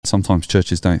sometimes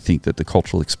churches don't think that the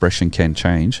cultural expression can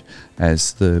change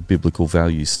as the biblical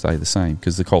values stay the same,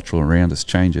 because the culture around us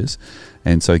changes.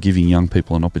 And so giving young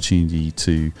people an opportunity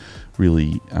to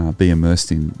really be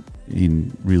immersed in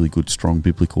really good, strong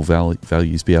biblical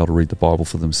values, be able to read the Bible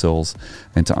for themselves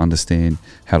and to understand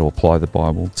how to apply the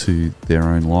Bible to their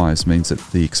own lives means that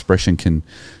the expression can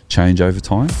change over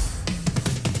time.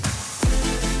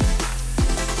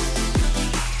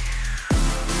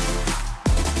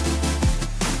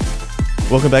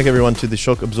 Welcome back, everyone, to the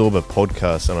Shock Absorber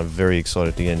podcast, and I'm very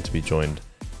excited again to be joined,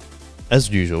 as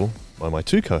usual, by my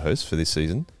two co-hosts for this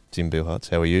season, Tim Beelhartz.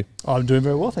 How are you? I'm doing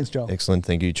very well, thanks, Joel. Excellent,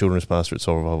 thank you. Children's pastor at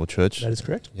Soul Revival Church. That is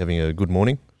correct. You having a good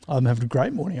morning? I'm having a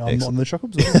great morning. I'm Excellent. on the Shock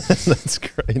Absorber. That's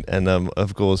great. And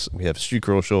of course, we have Stu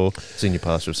Crawshaw, senior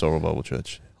pastor of Soul Revival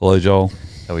Church. Hello, Joel.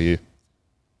 How are you?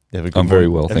 You have a good I'm very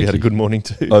morning? well, Have you had a good morning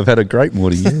too? I've had a great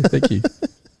morning, yeah, thank you.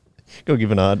 Got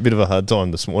given a bit of a hard time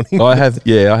this morning. I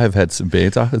have had some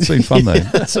banter. It's been fun though.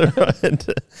 That's all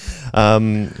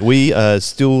right. We are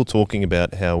still talking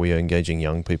about how we are engaging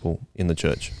young people in the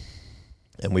church.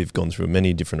 And we've gone through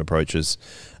many different approaches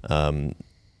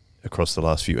across the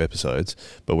last few episodes,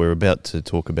 but we're about to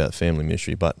talk about family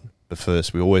ministry. But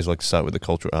first, we always like to start with the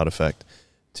cultural artifact.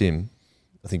 Tim,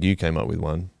 I think you came up with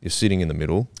one. You're sitting in the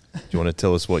middle. Do you want to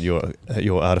tell us what your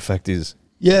artifact is?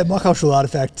 Yeah, my cultural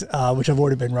artifact, which I've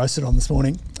already been roasted on this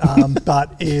morning,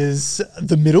 but is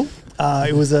The Middle.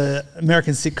 It was an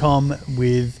American sitcom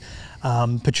with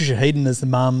Patricia Heaton as the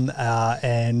mum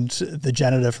and the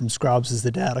janitor from Scrubs as the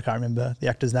dad. I can't remember the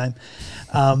actor's name.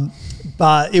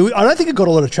 But I don't think it got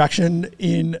a lot of traction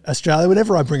in Australia.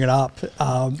 Whenever I bring it up,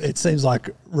 it seems like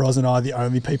Roz and I are the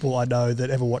only people I know that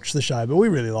ever watched the show, but we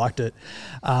really liked it.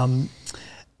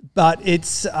 But it's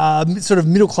sort of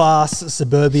middle-class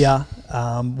suburbia,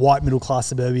 white middle-class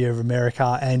suburbia of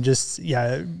America, and just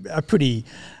a pretty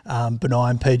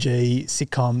benign PG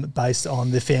sitcom based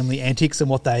on the family antics and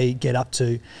what they get up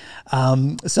to.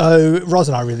 So Roz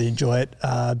and I really enjoy it.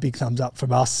 Big thumbs up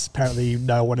from us. Apparently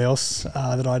no one else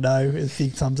that I know is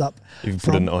big thumbs up. You've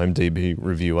put an IMDb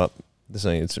review up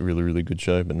saying it's a really, really good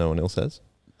show, but no one else has.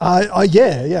 I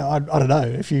don't know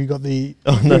if you got the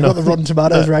got the Rotten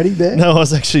Tomatoes rating there. No, I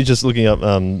was actually just looking up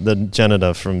the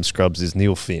janitor from Scrubs is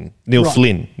Neil Flynn. Neil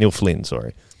Flynn,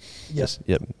 sorry. Yes.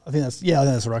 Yep. I think that's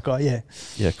the right guy. Yeah.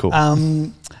 Yeah. Cool.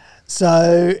 The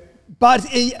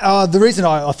reason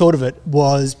I thought of it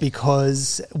was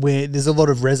because there's a lot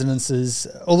of resonances,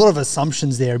 a lot of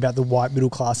assumptions there about the white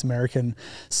middle class American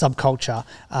subculture,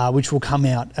 which will come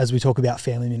out as we talk about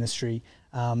family ministry.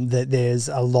 That there's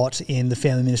a lot in the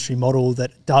family ministry model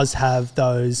that does have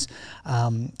those,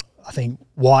 I think,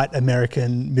 white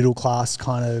American middle class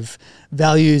kind of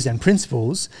values and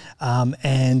principles,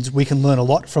 and we can learn a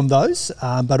lot from those,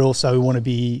 but also we want to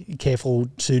be careful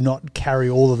to not carry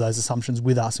all of those assumptions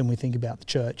with us when we think about the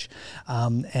church.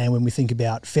 And when we think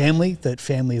about family, that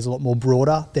family is a lot more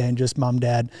broader than just mum,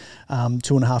 dad,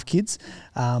 2.5 kids.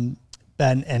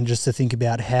 And just to think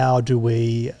about how do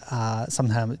we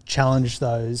sometimes challenge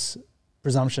those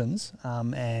presumptions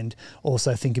and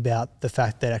also think about the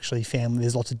fact that actually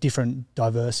there's lots of different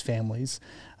diverse families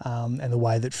and the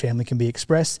way that family can be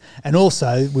expressed. And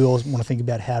also we all want to think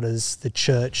about how does the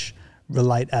church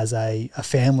relate as a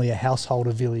family, a household,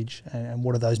 a village, and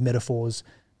what do those metaphors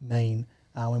mean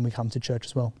when we come to church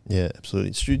as well. Yeah,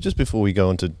 absolutely. Stu, just before we go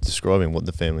on to describing what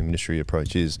the family ministry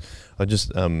approach is, I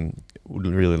just would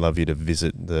really love you to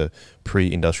visit the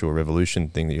pre-industrial revolution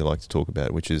thing that you like to talk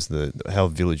about, which is how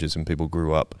villages and people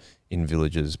grew up in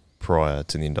villages prior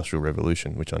to the industrial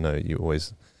revolution, which I know you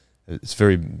always, it's a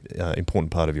very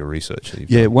important part of your research.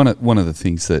 Yeah, one of the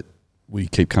things that we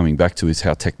keep coming back to is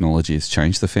how technology has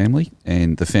changed the family,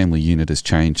 and the family unit has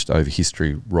changed over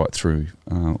history right through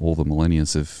all the millennia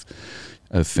of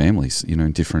families,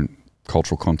 in different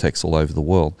cultural contexts all over the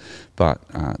world. But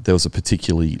there was a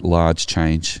particularly large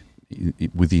change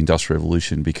with the Industrial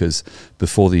Revolution, because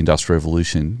before the Industrial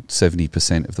Revolution,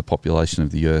 70% of the population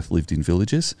of the earth lived in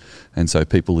villages, and so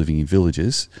people living in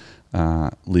villages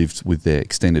lived with their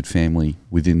extended family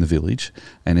within the village,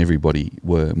 and everybody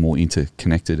were more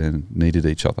interconnected and needed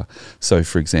each other. So,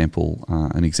 for example,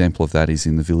 an example of that is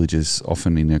in the villages,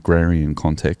 often in agrarian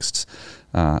contexts,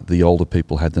 the older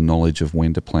people had the knowledge of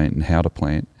when to plant and how to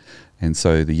plant, and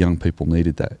so the young people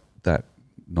needed that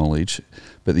knowledge,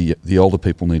 but the older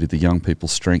people needed the young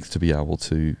people's strength to be able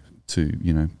to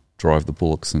drive the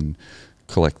bullocks and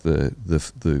collect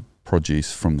the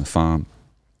produce from the farm.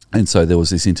 And so there was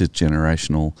this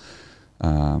intergenerational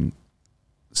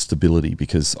stability,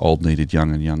 because old needed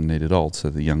young and young needed old. So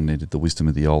the young needed the wisdom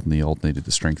of the old and the old needed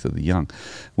the strength of the young.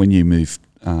 When you move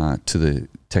to the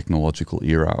technological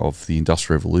era of the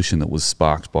Industrial Revolution that was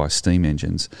sparked by steam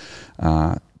engines,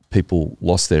 people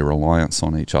lost their reliance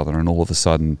on each other, and all of a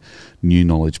sudden new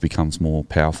knowledge becomes more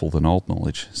powerful than old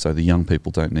knowledge. So the young people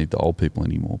don't need the old people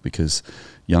anymore, because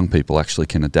young people actually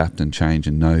can adapt and change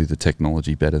and know the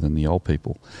technology better than the old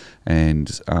people.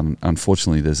 And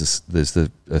unfortunately there's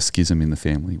a schism in the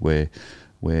family where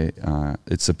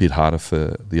it's a bit harder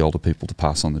for the older people to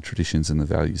pass on the traditions and the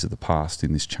values of the past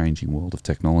in this changing world of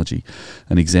technology.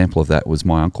 An example of that was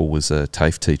my uncle was a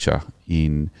TAFE teacher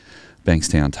in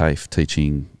Bankstown TAFE,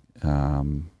 teaching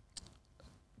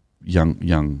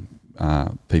young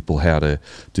people how to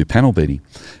do panel beating,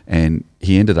 and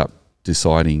he ended up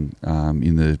deciding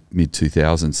in the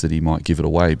mid-2000s that he might give it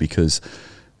away, because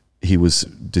he was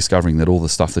discovering that all the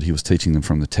stuff that he was teaching them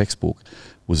from the textbook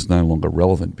was no longer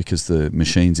relevant, because the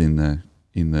machines in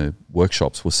the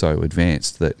workshops were so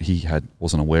advanced that he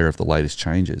wasn't aware of the latest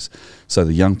changes. So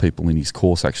the young people in his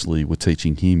course actually were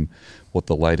teaching him what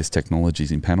the latest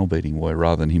technologies in panel beating were,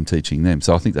 rather than him teaching them.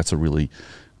 So I think that's a really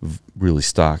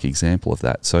stark example of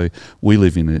that. So we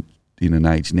live in an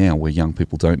age now where young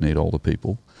people don't need older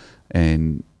people,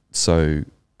 and so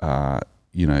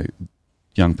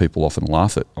young people often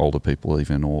laugh at older people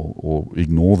even, or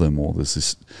ignore them. Or there's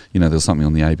this, there's something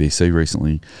on the ABC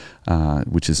recently,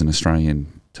 which is an Australian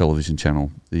television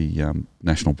channel, the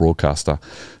national broadcaster,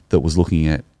 that was looking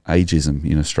at ageism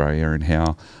in Australia and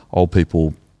how old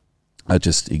people are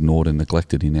just ignored and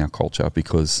neglected in our culture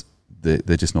because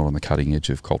they're just not on the cutting edge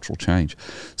of cultural change.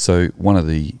 So one of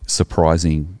the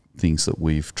surprising things that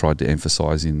we've tried to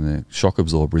emphasise in the shock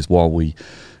absorber is, while we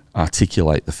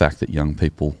articulate the fact that young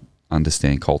people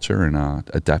understand culture and are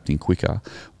adapting quicker,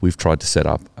 we've tried to set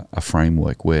up a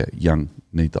framework where young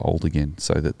need the old again,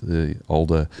 so that the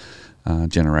older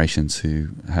generations who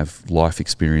have life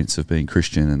experience of being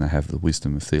Christian and they have the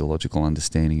wisdom of theological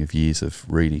understanding of years of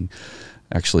reading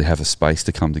actually have a space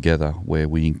to come together where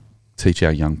we teach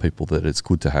our young people that it's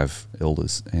good to have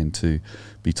elders and to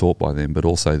be taught by them, but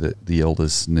also that the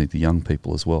elders need the young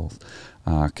people as well.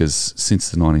 Because since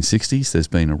the 1960s, there's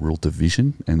been a real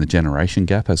division, and the generation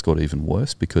gap has got even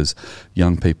worse, because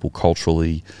young people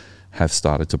culturally have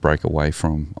started to break away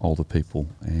from older people.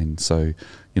 And so,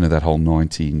 that whole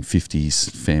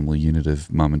 1950s family unit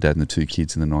of mum and dad and the two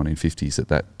kids in the 1950s,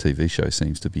 that TV show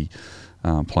seems to be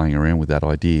playing around with that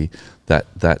idea,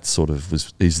 that sort of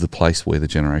is the place where the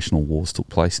generational wars took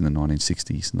place in the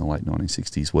 1960s, in the late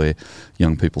 1960s, where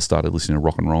young people started listening to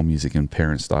rock and roll music and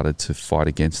parents started to fight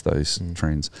against those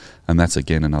trends. And that's,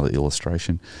 again, another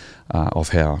illustration of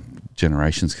how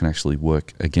generations can actually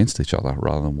work against each other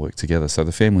rather than work together. So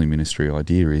the family ministry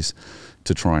idea is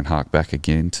to try and hark back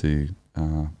again to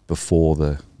before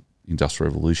the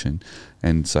Industrial Revolution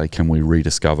and say, can we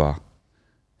rediscover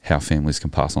how families can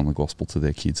pass on the gospel to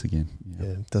their kids again?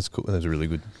 Yeah, that's cool. That's a really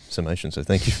good summation. So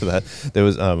thank you for that. There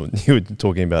was you were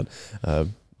talking about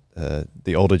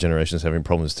the older generations having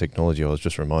problems with technology. I was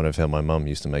just reminded of how my mum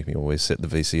used to make me always set the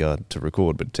VCR to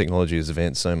record, but technology has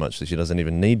advanced so much that she doesn't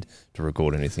even need to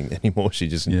record anything anymore. She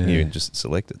just knew and just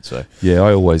selected. So yeah,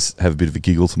 I always have a bit of a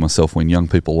giggle to myself when young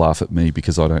people laugh at me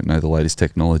because I don't know the latest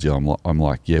technology. I'm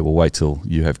like, yeah, well, wait till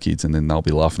you have kids and then they'll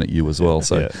be laughing at you as well.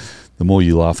 So the more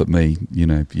you laugh at me,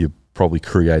 you're probably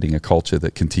creating a culture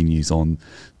that continues on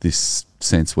this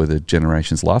sense where the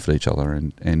generations laugh at each other,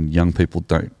 and young people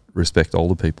don't respect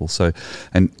older people. So,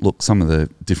 and look, some of the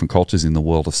different cultures in the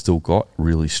world have still got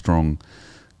really strong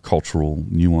cultural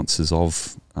nuances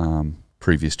of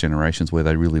previous generations where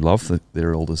they really love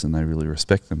their elders and they really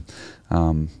respect them.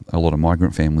 A lot of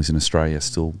migrant families in Australia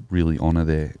still really honour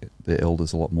their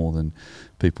elders a lot more than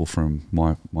people from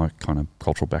my kind of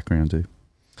cultural background do.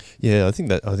 Yeah, I think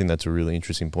that's a really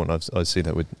interesting point. I see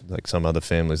that with like some other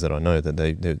families that I know, that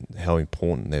they how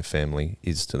important their family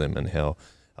is to them, and how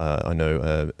I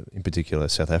know in particular a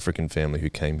South African family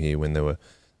who came here when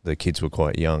the kids were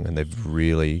quite young, and they've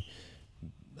really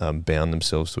bound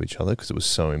themselves to each other because it was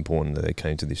so important that they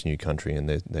came to this new country and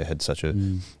they had such a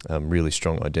really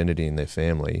strong identity in their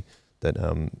family that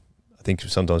I think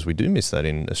sometimes we do miss that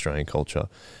in Australian culture.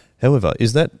 However,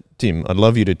 is that, Tim, I'd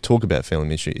love you to talk about family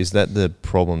ministry. Is that the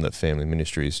problem that family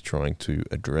ministry is trying to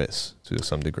address to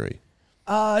some degree?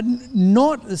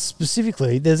 Not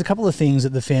specifically. There's a couple of things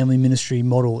that the family ministry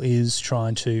model is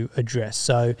trying to address.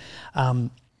 So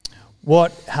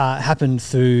what happened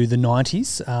through the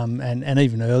 90s and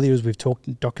even earlier, as we've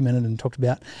documented and talked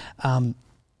about,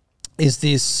 is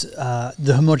this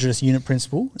the homogenous unit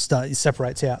principle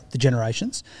separates out the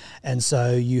generations. And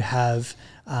so you have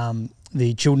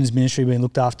the children's ministry being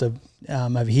looked after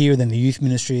over here, then the youth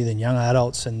ministry, then young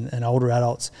adults and older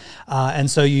adults. And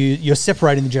so you're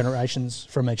separating the generations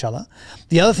from each other.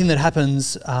 The other thing that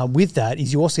happens with that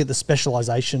is you also get the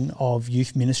specialisation of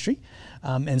youth ministry.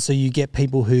 And so you get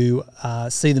people who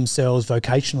see themselves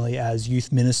vocationally as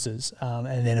youth ministers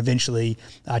and then eventually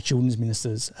children's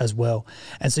ministers as well.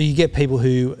 And so you get people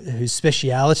whose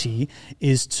speciality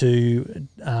is to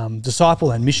disciple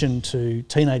and mission to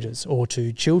teenagers or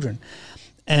to children.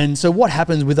 And so what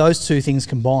happens with those two things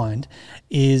combined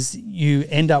is you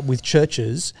end up with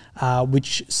churches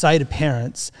which say to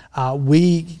parents,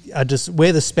 we're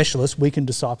the specialists, we can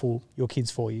disciple your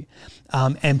kids for you.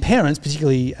 And parents,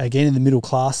 particularly again in the middle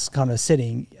class kind of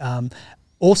setting,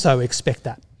 also expect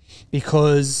that.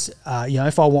 Because,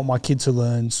 if I want my kid to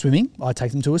learn swimming, I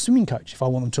take them to a swimming coach. If I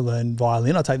want them to learn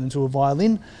violin, I take them to a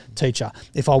violin teacher.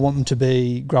 If I want them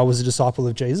to grow as a disciple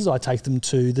of Jesus, I take them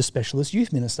to the specialist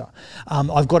youth minister.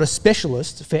 I've got a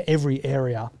specialist for every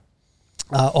area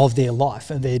of their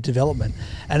life and their development.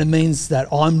 And it means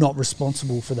that I'm not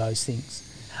responsible for those things.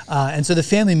 And so the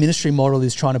family ministry model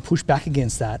is trying to push back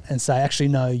against that and say, actually,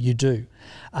 no, you do.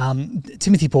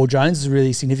 Timothy Paul Jones is a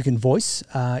really significant voice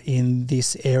in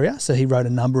this area. So he wrote a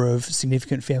number of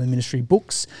significant family ministry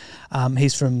books.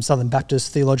 He's from Southern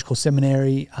Baptist Theological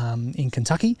Seminary in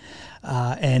Kentucky.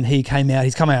 And he's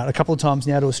come out a couple of times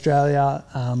now to Australia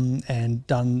and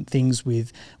done things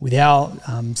with our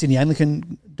Sydney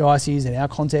Anglican Diocese in our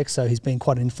context. So he's been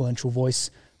quite an influential voice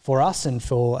for us and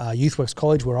for YouthWorks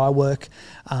College where I work.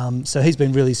 So he's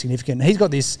been really significant. He's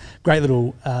got this great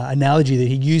little analogy that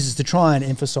he uses to try and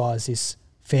emphasise this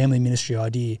family ministry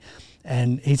idea.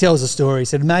 And he tells a story. He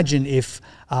said, imagine if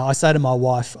I say to my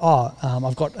wife,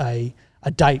 I've got a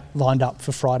date lined up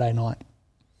for Friday night.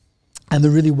 And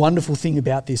the really wonderful thing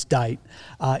about this date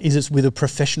is it's with a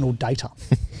professional dater.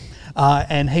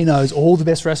 And he knows all the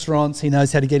best restaurants. He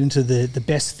knows how to get into the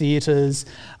best theatres.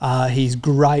 He's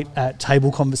great at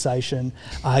table conversation.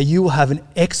 You will have an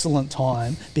excellent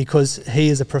time because he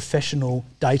is a professional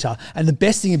dater. And the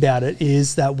best thing about it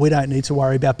is that we don't need to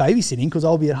worry about babysitting because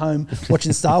I'll be at home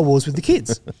watching Star Wars with the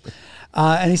kids.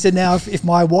 And he said, now, if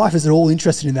my wife is at all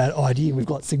interested in that idea, we've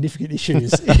got significant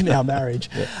issues in our marriage.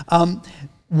 Yeah.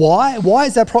 Why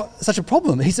is that such a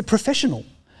problem? He's a professional.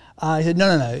 He said,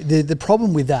 no. The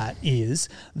problem with that is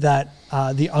that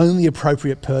the only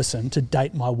appropriate person to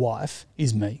date my wife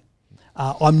is me.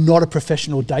 I'm not a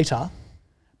professional dater,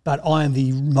 but I am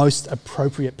the most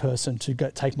appropriate person to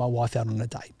take my wife out on a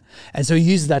date. And so he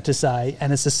uses that to say,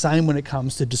 and it's the same when it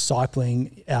comes to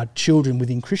discipling our children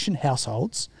within Christian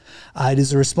households. It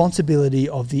is the responsibility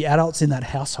of the adults in that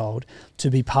household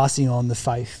to be passing on the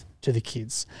faith to the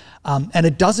kids. And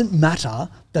it doesn't matter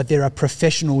that there are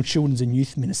professional children's and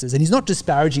youth ministers. And he's not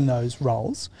disparaging those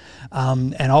roles.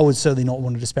 And I would certainly not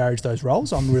want to disparage those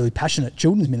roles. I'm a really passionate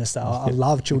children's minister. I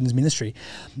love children's ministry.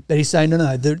 But he's saying,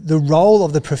 no, the role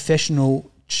of the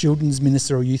professional children's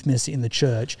minister or youth minister in the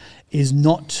church is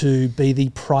not to be the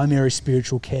primary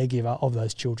spiritual caregiver of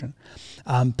those children.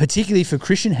 Particularly for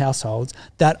Christian households,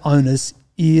 that onus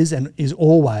is and is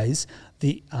always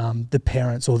the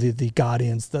parents or the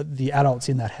guardians, the adults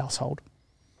in that household.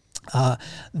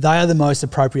 They are the most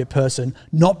appropriate person,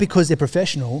 not because they're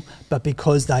professional, but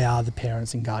because they are the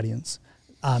parents and guardians.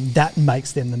 That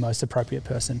makes them the most appropriate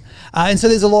person. And so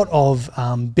there's a lot of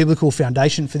biblical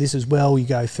foundation for this as well. You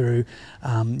go through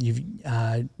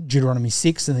Deuteronomy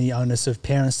 6 and the onus of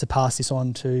parents to pass this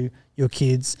on to your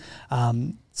kids.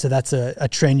 So that's a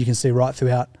trend you can see right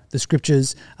throughout the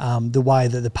scriptures. The way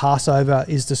that the Passover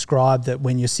is described, that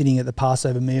when you're sitting at the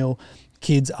Passover meal,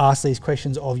 kids ask these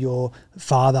questions of your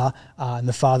father, and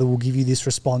the father will give you this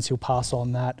response. He'll pass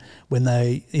on that. When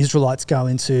the Israelites go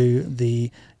into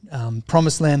the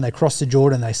promised land, they cross the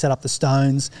Jordan, they set up the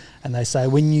stones, and they say,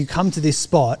 when you come to this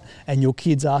spot and your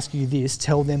kids ask you this,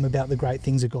 tell them about the great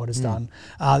things that God has done.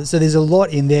 So there's a lot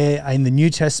in there. In the New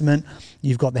Testament,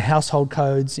 you've got the household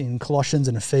codes in Colossians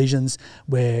and Ephesians,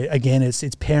 where again it's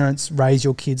parents raise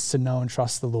your kids to know and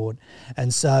trust the Lord.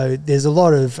 And so there's a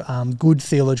lot of good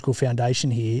theological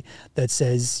foundation here that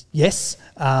says, yes,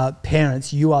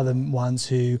 parents, you are the ones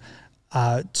who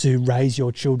to raise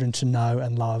your children to know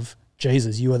and love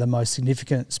Jesus. You are the most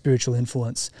significant spiritual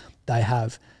influence they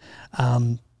have.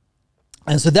 And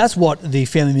so that's what the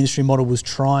family ministry model was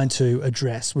trying to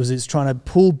address, was it's trying to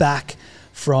pull back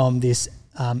from this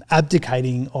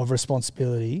abdicating of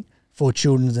responsibility for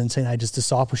children's and teenagers'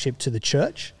 discipleship to the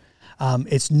church.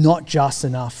 It's not just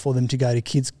enough for them to go to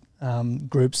kids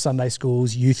groups, Sunday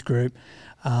schools, youth group.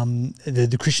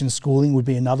 The Christian schooling would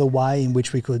be another way in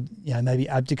which we could, maybe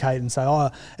abdicate and say, oh,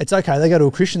 it's okay, they go to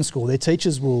a Christian school, their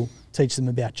teachers will teach them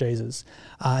about Jesus.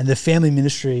 And the family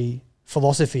ministry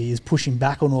philosophy is pushing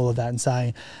back on all of that and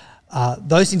saying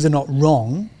those things are not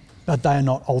wrong, but they are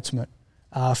not ultimate.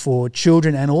 For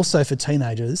children and also for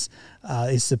teenagers,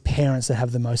 it's the parents that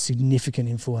have the most significant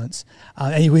influence.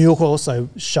 And we also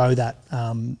show that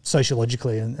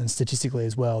sociologically and statistically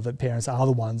as well, that parents are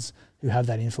the ones who have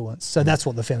that influence. So that's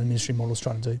what the family ministry model is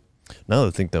trying to do. No,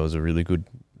 I think that was a really good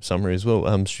summary as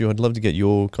well. Stu, I'd love to get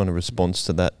your kind of response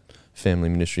to that family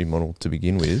ministry model to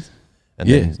begin with. And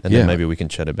then maybe we can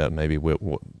chat about maybe what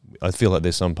I feel like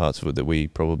there's some parts of it that we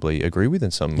probably agree with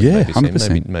and some maybe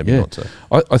 100%. Maybe not so.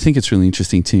 I think it's really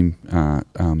interesting. Tim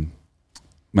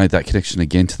made that connection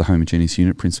again to the homogeneous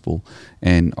unit principle,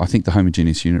 and I think the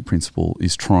homogeneous unit principle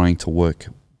is trying to work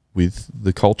with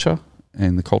the culture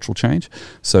and the cultural change.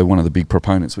 So one of the big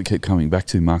proponents we keep coming back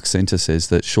to, Mark Center, says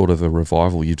that short of a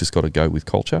revival, you've just got to go with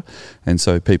culture. And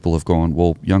so people have gone,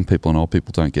 well, young people and old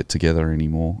people don't get together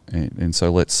anymore, and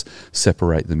so let's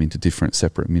separate them into different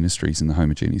separate ministries in the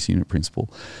homogeneous unit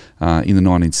principle. In the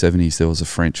 1970s, there was a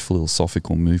French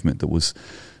philosophical movement that was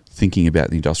thinking about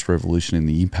the Industrial Revolution and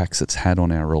the impacts it's had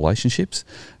on our relationships.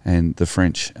 And the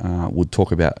French would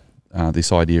talk about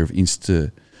this idea of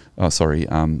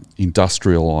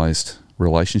industrialized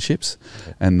relationships,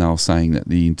 and they were saying that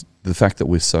the fact that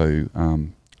we're so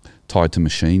tied to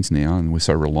machines now, and we're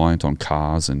so reliant on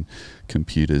cars and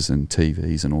computers and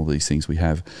TVs and all these things we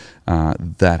have,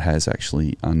 that has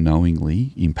actually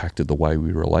unknowingly impacted the way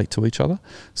we relate to each other.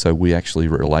 So we actually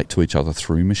relate to each other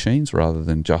through machines rather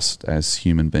than just as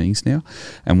human beings now.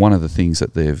 And one of the things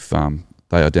that they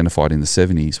identified in the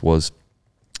 70s was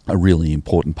a really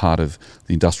important part of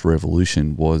the Industrial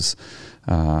Revolution was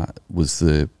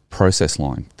the process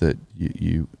line, that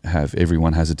you have,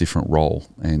 everyone has a different role,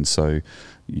 and so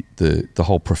the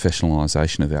whole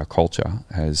professionalisation of our culture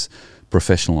has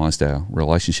professionalised our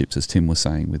relationships, as Tim was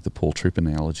saying with the Paul Tripp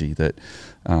analogy, that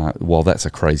while that's a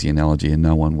crazy analogy and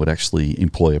no one would actually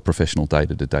employ a professional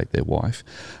dater to date their wife,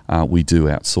 we do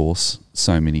outsource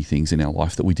so many things in our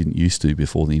life that we didn't used to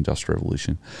before the Industrial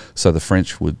Revolution. So the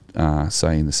French would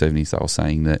say in the 70s, they were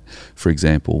saying that, for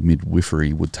example,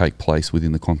 midwifery would take place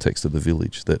within the context of the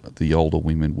village, that the older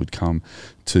women would come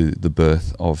to the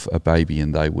birth of a baby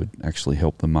and they would actually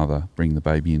help the mother bring the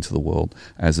baby into the world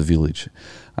as a village.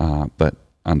 But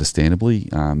understandably,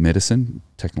 medicine,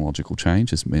 technological change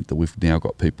has meant that we've now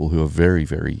got people who are very,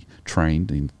 very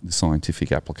trained in the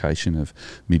scientific application of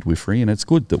midwifery, and it's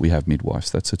good that we have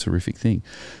midwives. That's a terrific thing.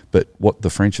 But what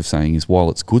the French are saying is, while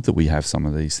it's good that we have some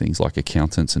of these things like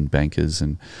accountants and bankers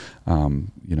and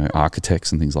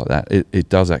architects and things like that, it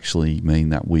does actually mean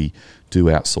that we do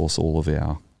outsource all of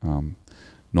our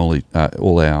knowledge,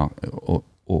 or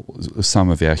some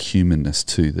of our humanness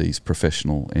to these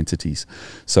professional entities.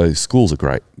 So schools are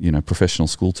great. Professional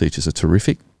school teachers are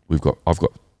terrific. I've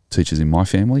got teachers in my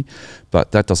family,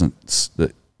 but that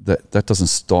doesn't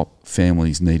stop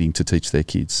families needing to teach their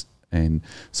kids. And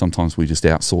sometimes we just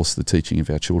outsource the teaching of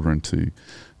our children to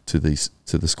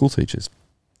the school teachers.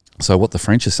 So what the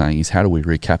French are saying is, how do we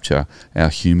recapture our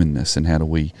humanness, and how do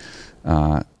we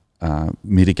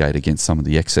mitigate against some of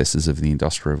the excesses of the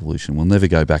Industrial Revolution? We'll never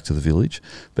go back to the village,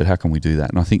 but how can we do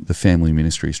that? And I think the family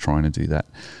ministry is trying to do that.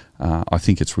 I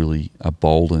think it's really a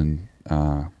bold and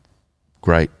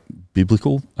great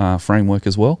biblical framework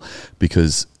as well,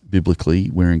 because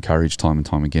biblically we're encouraged time and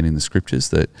time again in the scriptures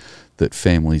that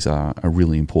families are a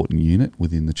really important unit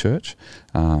within the church.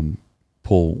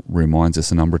 Paul reminds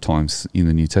us a number of times in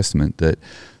the New Testament that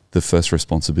the first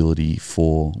responsibility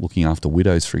for looking after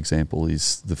widows, for example,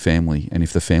 is the family. And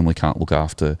if the family can't look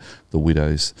after the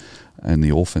widows and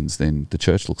the orphans, then the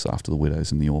church looks after the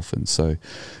widows and the orphans. So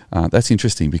that's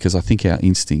interesting, because I think our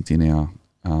instinct in our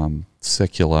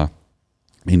secular,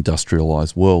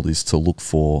 industrialised world is to look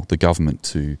for the government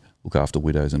to look after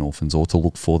widows and orphans, or to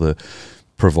look for the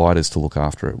providers to look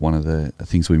after it. One of the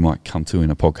things we might come to in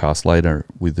a podcast later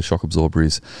with the shock absorber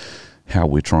is how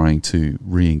we're trying to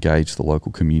re-engage the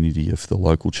local community of the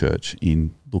local church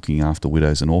in looking after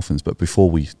widows and orphans. But before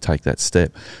we take that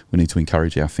step, we need to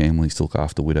encourage our families to look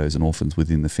after widows and orphans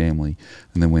within the family.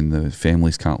 And then when the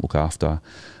families can't look after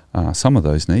some of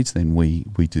those needs, then we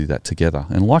do that together.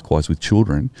 And likewise with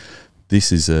children,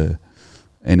 this is a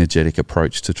energetic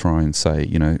approach to try and say,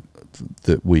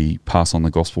 that we pass on the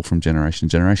gospel from generation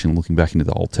to generation. Looking back into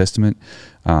the Old Testament,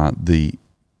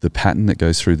 the pattern that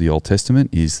goes through the Old Testament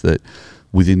is that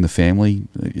within the family,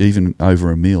 even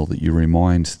over a meal, that you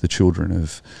remind the children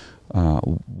of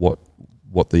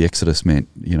what the Exodus meant.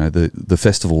 The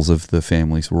festivals of the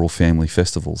families were all family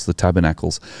festivals. The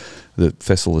tabernacles, the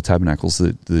festival of the tabernacles,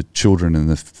 the children and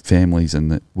the families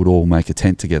would all make a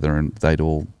tent together, and they'd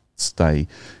all stay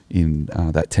in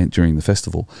that tent during the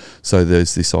festival. So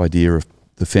there's this idea of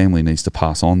the family needs to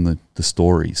pass on the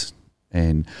stories.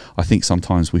 And I think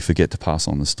sometimes we forget to pass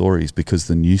on the stories because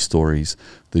the new stories,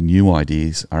 the new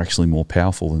ideas are actually more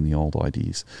powerful than the old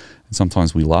ideas. And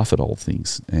sometimes we laugh at old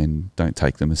things and don't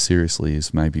take them as seriously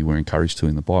as maybe we're encouraged to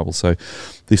in the Bible. So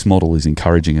this model is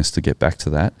encouraging us to get back to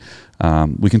that.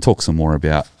 We can talk some more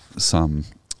about some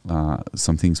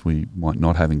things we might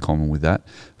not have in common with that.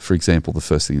 For example, the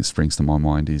first thing that springs to my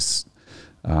mind is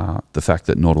the fact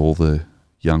that not all the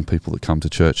young people that come to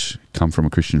church come from a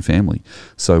Christian family.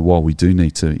 So while we do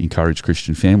need to encourage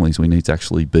Christian families, we need to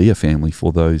actually be a family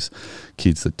for those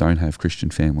kids that don't have Christian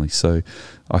families. So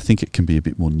I think it can be a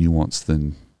bit more nuanced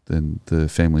than the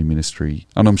family ministry.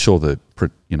 And I'm sure the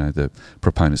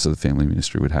proponents of the family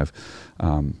ministry would have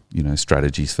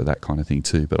strategies for that kind of thing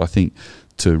too. But I think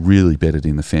to really bed it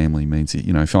in the family means that,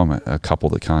 if I'm a couple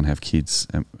that can't have kids,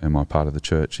 am I part of the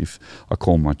church? If I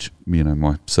call my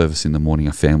service in the morning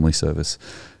a family service,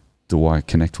 do I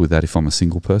connect with that if I'm a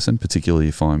single person, particularly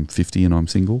if I'm 50 and I'm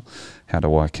single? How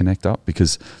do I connect up?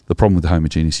 Because the problem with the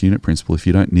homogeneous unit principle, if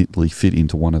you don't neatly fit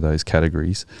into one of those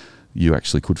categories, you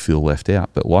actually could feel left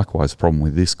out. But likewise, the problem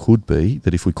with this could be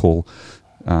that if we call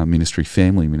ministry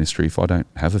family ministry, if I don't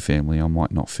have a family, I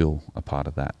might not feel a part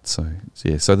of that. So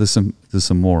there's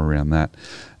some more around that,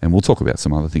 and we'll talk about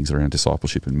some other things around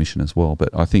discipleship and mission as well. But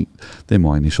I think they're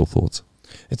my initial thoughts.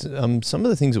 It's some of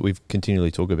the things that we've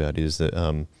continually talked about is that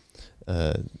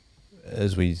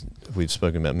as we've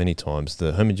spoken about many times,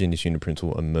 the homogeneous unit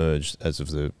principle emerged as of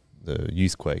the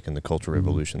youth quake and the cultural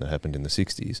revolution that happened in the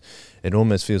 60s. It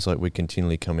almost feels like we're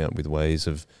continually coming up with ways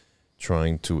of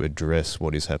trying to address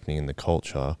what is happening in the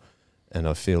culture, and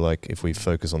I feel like if we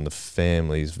focus on the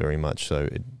families very much so,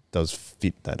 it does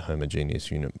fit that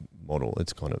homogeneous unit model.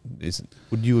 It's kind of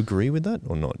would you agree with that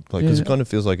or not? Because it kind of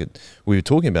feels like we were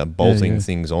talking about bolting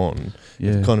things on.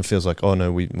 It kind of feels like, oh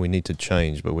no, we need to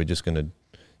change, but we're just going to.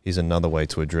 Here's another way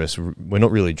to address. We're not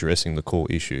really addressing the core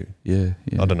issue. I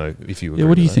don't know if you agree.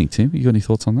 What do you that. think, Tim? You got any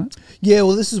thoughts on that? Yeah,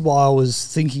 well, this is why I was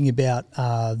thinking about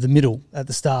the middle at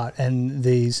the start and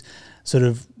these sort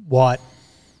of white,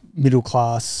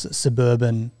 middle-class,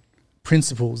 suburban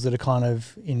principles that are kind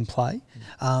of in play,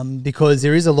 because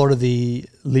there is a lot of the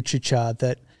literature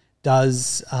that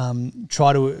does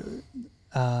try to...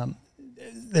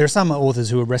 there are some authors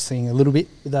who are wrestling a little bit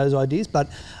with those ideas, but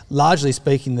largely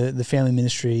speaking, the family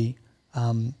ministry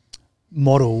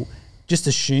model just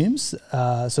assumes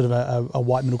sort of a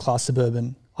white middle-class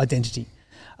suburban identity,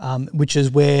 which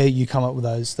is where you come up with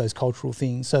those cultural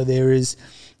things. So there is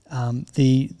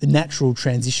the natural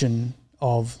transition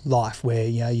of life where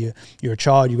you're a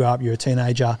child, you grow up, you're a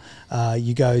teenager,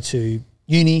 you go to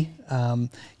uni,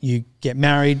 you get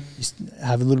married, you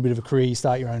have a little bit of a career, you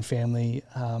start your own family,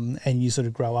 and you sort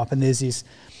of grow up. And there's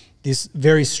this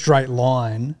very straight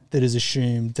line that is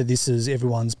assumed that this is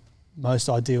everyone's most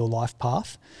ideal life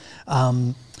path.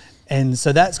 And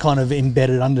so that's kind of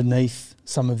embedded underneath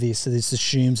some of this. So this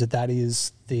assumes that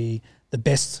is the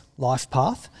best life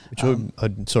path. Which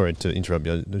I'm sorry to interrupt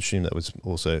you. I assume that was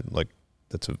also like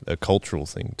that's a cultural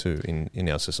thing too in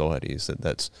our society. Is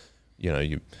that's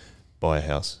you buy a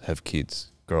house, have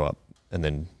kids, grow up, and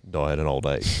then die at an old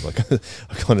age. Like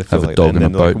I kind of feel have like a dog that.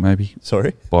 and a boat, maybe.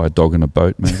 Sorry, buy a dog and a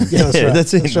boat, maybe. That's right.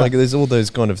 That's it. That's Like right. there's all those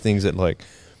kind of things that like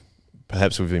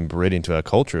perhaps we've been bred into our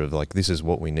culture of like this is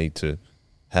what we need to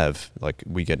have. Like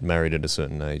we get married at a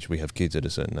certain age, we have kids at a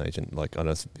certain age, and like I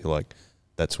don't feel like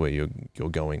that's where you're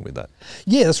going with that.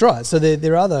 Yeah, that's right. So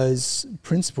there are those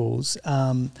principles.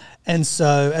 And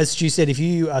so, as Stu said, if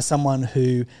you are someone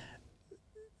who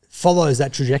follows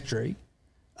that trajectory,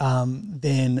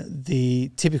 then the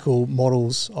typical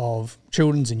models of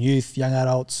children's and youth, young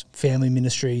adults, family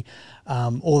ministry,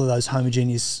 all of those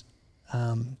homogeneous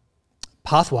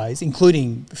pathways,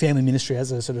 including family ministry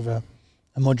as a sort of a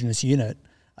homogeneous unit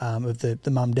of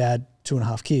the mum, dad,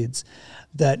 2.5 kids,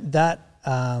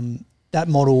 that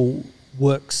model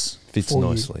works. Fits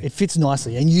nicely. It fits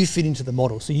nicely, and you fit into the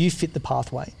model, so you fit the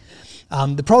pathway.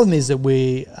 The problem is that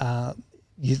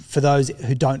for those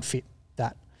who don't fit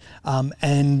that,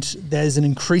 and there's an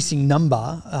increasing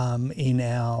number in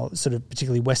our sort of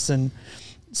particularly Western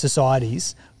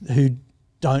societies who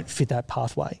don't fit that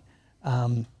pathway,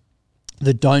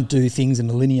 that don't do things in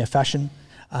a linear fashion,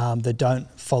 that don't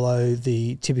follow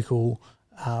the typical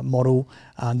model.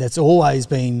 That's always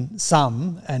been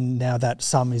some, and now that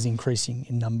some is increasing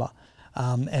in number.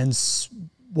 And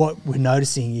what we're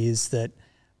noticing is that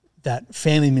that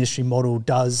family ministry model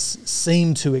does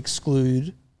seem to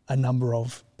exclude a number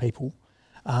of people.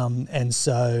 And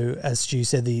so, as Stu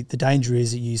said, the danger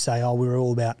is that you say, oh, we're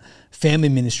all about family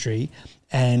ministry,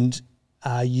 and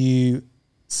you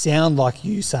sound like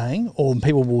you saying, or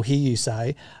people will hear you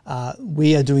say,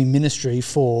 we are doing ministry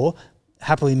for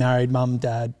happily married mum,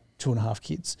 dad, 2.5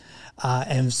 kids.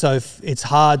 And so it's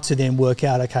hard to then work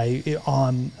out, okay,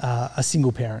 I'm a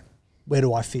single parent. Where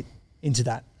do I fit into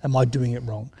that? Am I doing it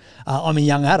wrong? I'm a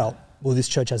young adult. Well, this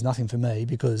church has nothing for me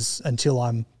because until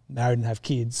I'm married and have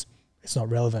kids, it's not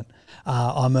relevant.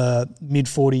 I'm a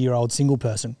mid-40-year-old single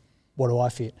person. What do I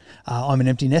fit? I'm an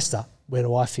empty nester. Where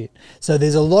do I fit? So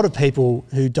there's a lot of people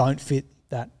who don't fit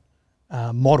that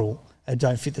model and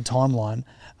don't fit the timeline.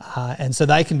 And so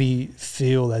they can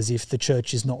feel as if the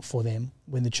church is not for them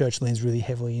when the church leans really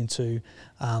heavily into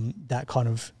that kind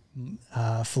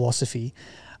of philosophy.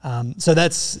 So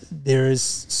there is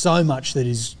so much that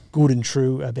is good and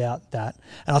true about that.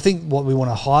 And I think what we want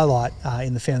to highlight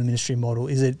in the family ministry model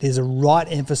is that there's a right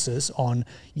emphasis on,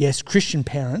 yes, Christian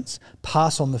parents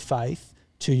pass on the faith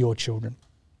to your children.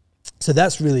 So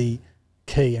that's really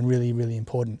key and really, really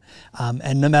important.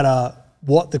 And no matter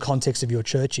what the context of your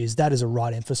church is, that is a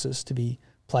right emphasis to be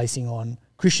placing on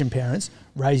Christian parents.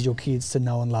 Raise your kids to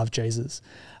know and love Jesus.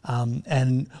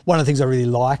 And one of the things I really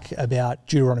like about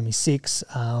Deuteronomy 6,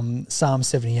 Psalm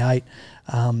 78,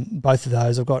 both of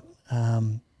those, I've got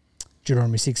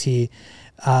Deuteronomy 6 here.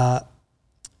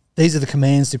 These are the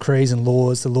commands, decrees and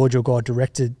laws the Lord your God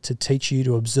directed to teach you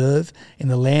to observe in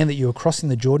the land that you are crossing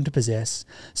the Jordan to possess,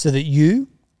 so that you,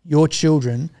 your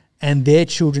children, and their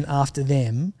children after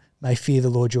them may fear the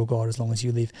Lord your God as long as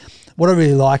you live. What I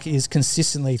really like is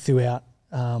consistently throughout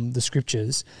the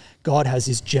scriptures, God has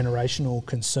this generational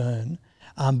concern,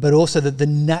 but also that the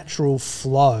natural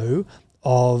flow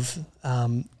of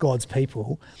God's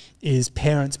people is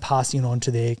parents passing on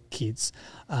to their kids.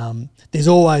 There's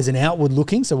always an outward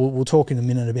looking, so we'll talk in a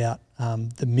minute about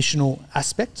the missional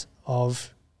aspect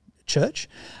of church.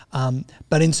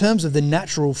 But in terms of the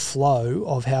natural flow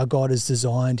of how God has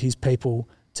designed his people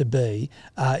to be,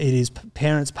 it is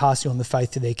parents passing on the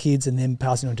faith to their kids and then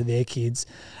passing on to their kids.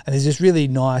 And there's this really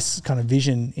nice kind of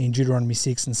vision in Deuteronomy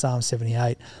 6 and Psalm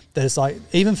 78 that it's like,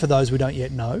 even for those we don't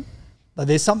yet know, but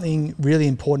there's something really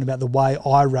important about the way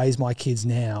I raise my kids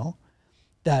now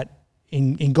that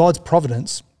in God's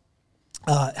providence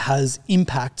has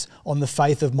impact on the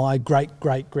faith of my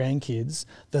great-great-grandkids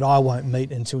that I won't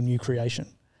meet until new creation.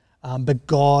 But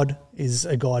God is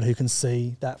a God who can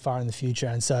see that far in the future.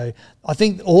 And so I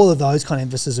think all of those kind of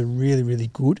emphases are really, really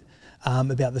good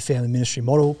about the family ministry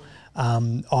model.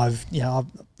 I've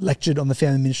lectured on the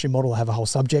family ministry model. I have a whole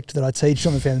subject that I teach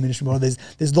on the family ministry model.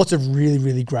 There's lots of really,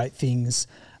 really great things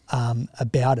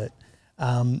about it.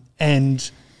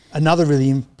 And another really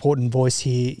important voice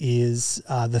here is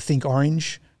the Think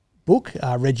Orange book,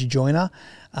 Reggie Joyner.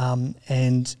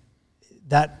 And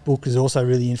that book is also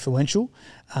really influential.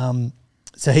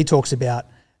 So he talks about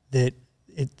that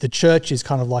the church is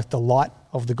kind of like the light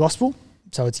of the gospel.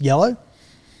 So it's yellow.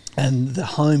 And the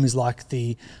home is like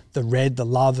the red, the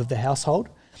love of the household.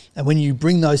 And when you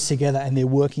bring those together and they're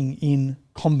working in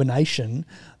combination,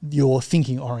 you're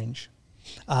thinking orange.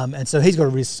 And so he's got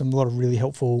a lot of really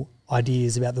helpful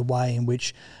ideas about the way in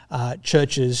which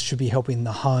churches should be helping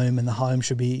the home and the home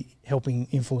should be helping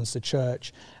influence the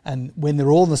church. And when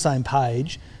they're all on the same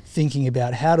page, thinking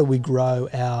about how do we grow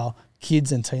our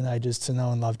kids and teenagers to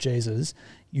know and love Jesus,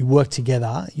 you work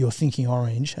together, you're thinking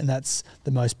orange, and that's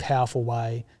the most powerful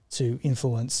way to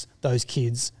influence those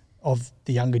kids of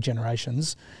the younger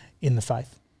generations in the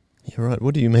faith. Yeah, right.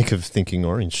 What do you make of thinking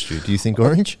orange, Stu? Do you think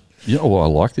orange? Yeah, well, I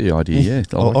like the idea, yeah.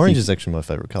 Orange is actually my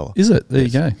favourite colour. Is it? There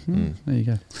you go. There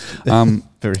you go.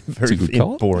 Very, very good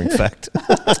colour. Boring fact.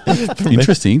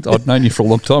 Interesting. I'd known you for a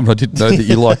long time, but I didn't know that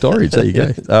you liked orange. There you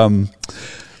go.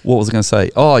 What was I going to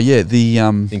say? Oh, yeah.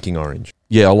 Thinking orange.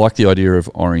 Yeah, I like the idea of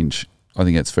orange. I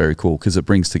think that's very cool because it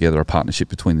brings together a partnership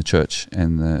between the church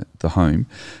and the home,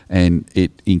 and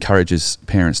it encourages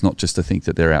parents not just to think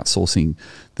that they're outsourcing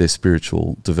their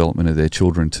spiritual development of their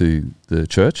children to the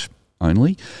church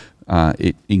only.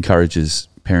 It encourages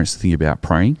parents to think about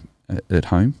praying at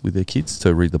home with their kids,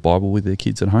 to read the Bible with their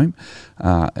kids at home,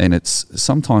 and it's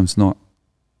sometimes not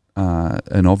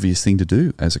an obvious thing to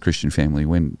do as a Christian family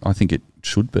when I think it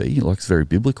should be. Like, it's very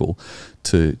biblical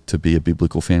to be a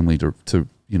biblical family, to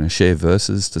share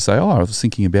verses, to say, I was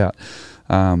thinking about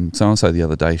so-and-so the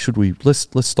other day,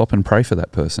 let's stop and pray for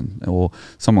that person. Or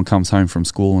someone comes home from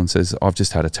school and says, I've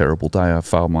just had a terrible day, I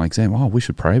failed my exam. We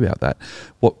should pray about that.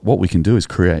 What we can do is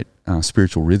create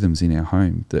spiritual rhythms in our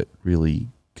home that really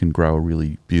can grow a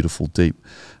really beautiful, deep,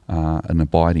 and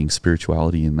abiding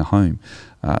spirituality in the home.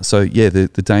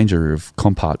 The danger of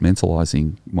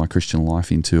compartmentalizing my Christian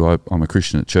life into I'm a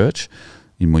Christian at church,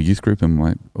 in my youth group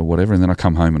or whatever, and then I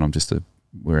come home and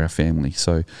we're our family.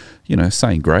 So,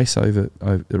 saying grace over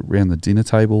around the dinner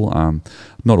table.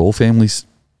 Not all families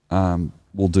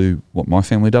will do what my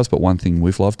family does, but one thing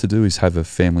we've loved to do is have a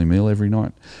family meal every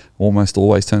night. Almost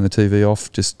always turn the TV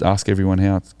off, just ask everyone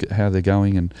how they're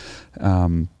going,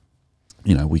 and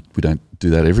we don't do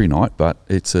that every night, but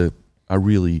it's a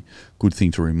really good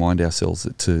thing to remind ourselves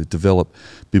that to develop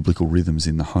biblical rhythms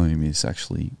in the home is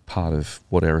actually part of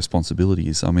what our responsibility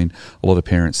is. I mean, a lot of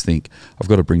parents think, I've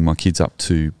got to bring my kids up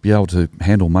to be able to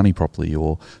handle money properly,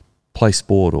 or play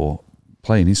sport, or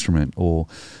play an instrument, or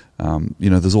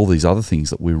there's all these other things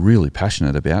that we're really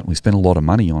passionate about and we spend a lot of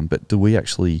money on, but do we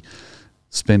actually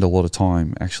spend a lot of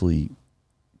time actually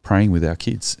praying with our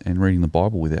kids and reading the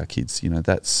Bible with our kids?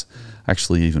 That's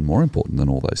actually even more important than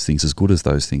all those things, as good as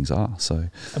those things are. So,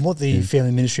 and what the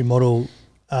family ministry model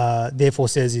therefore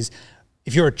says is,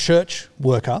 if you're a church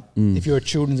worker, if you're a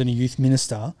children's and a youth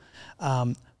minister,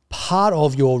 part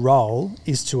of your role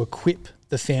is to equip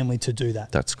the family to do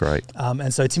that. That's great.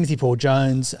 And so Timothy Paul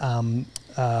Jones,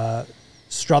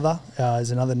 Struther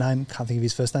is another name. Can't think of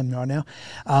his first name right now.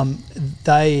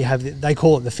 They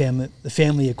call it the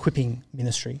family equipping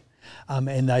ministry,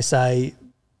 and they say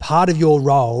part of your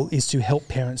role is to help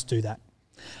parents do that.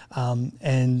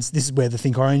 And this is where the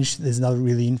Think Orange. There's another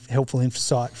really helpful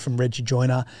insight from Reggie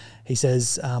Joyner. He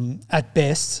says, at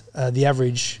best, the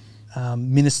average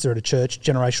minister at a church,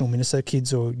 generational minister,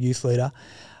 kids or youth leader,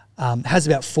 has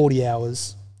about 40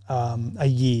 hours a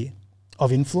year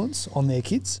of influence on their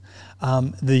kids.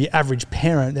 The average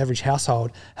parent, the average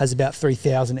household, has about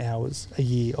 3,000 hours a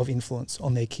year of influence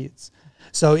on their kids.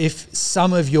 So if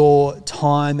some of your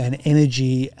time and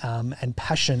energy and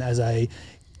passion as a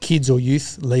kids or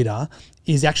youth leader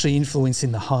is actually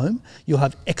influencing the home, you'll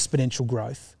have exponential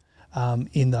growth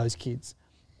in those kids,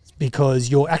 because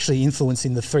you're actually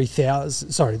influencing the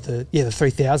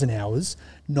 3,000 hours,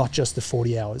 not just the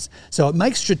 40 hours. So it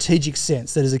makes strategic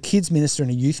sense that as a kids minister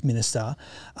and a youth minister,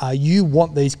 you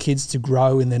want these kids to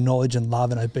grow in their knowledge and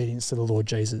love and obedience to the Lord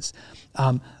Jesus.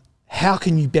 How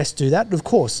can you best do that? Of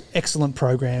course, excellent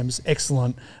programs,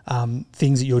 excellent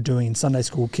things that you're doing in Sunday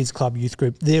school, kids club, youth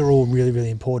group, they're all really, really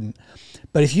important.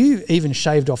 But if you even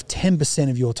shaved off 10%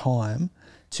 of your time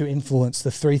to influence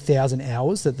the 3,000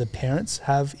 hours that the parents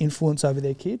have influence over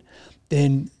their kid,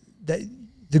 then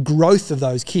the growth of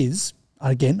those kids,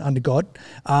 again, under God,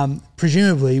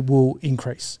 presumably will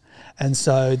increase. And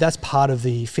so that's part of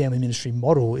the family ministry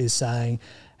model, is saying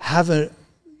have an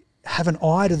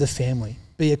eye to the family,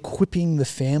 be equipping the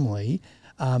family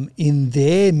in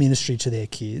their ministry to their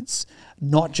kids,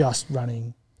 not just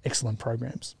running excellent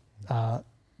programs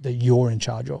that you're in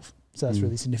charge of. So that's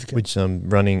really significant. Which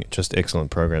running just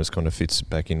excellent programs kind of fits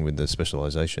back in with the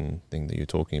specialisation thing that you're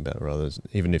talking about, rather.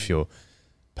 Even if you're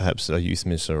perhaps a youth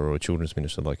minister or a children's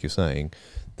minister, like you're saying,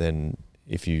 then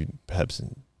if you perhaps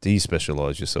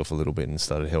de-specialise yourself a little bit and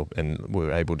started help and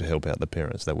were able to help out the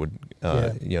parents, that would,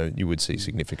 you would see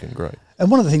significant growth. And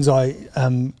one of the things I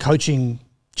coaching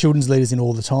children's leaders in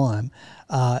all the time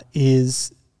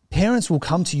is parents will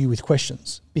come to you with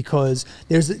questions, because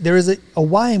there is a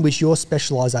way in which your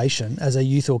specialisation as a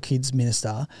youth or kids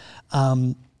minister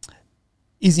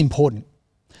is important.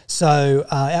 So,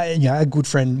 our good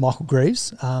friend Michael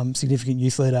Greaves, significant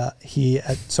youth leader here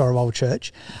at Sorrow Revival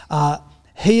Church,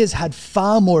 he has had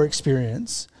far more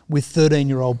experience with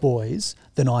 13-year-old boys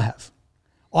than I have.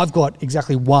 I've got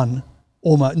exactly one,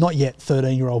 almost not yet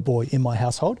 13-year-old boy in my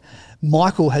household.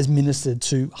 Michael has ministered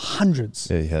to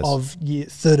hundreds of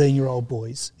 13-year-old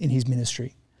boys in his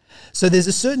ministry. So there's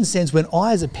a certain sense when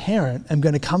I, as a parent, am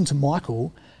going to come to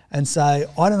Michael and say,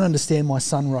 I don't understand my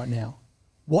son right now.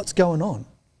 What's going on?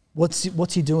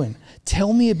 What's he doing?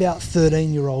 Tell me about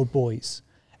 13-year-old boys.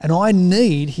 And I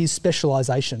need his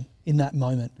specialisation in that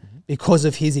moment because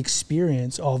of his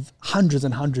experience of hundreds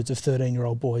and hundreds of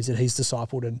 13-year-old boys that he's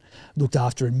discipled and looked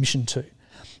after and missioned to.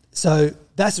 So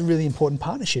that's a really important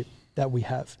partnership that we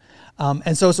have.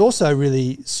 And so it's also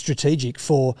really strategic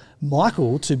for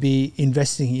Michael to be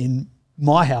investing in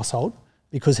my household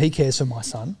because he cares for my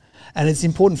son. And it's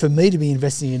important for me to be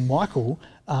investing in Michael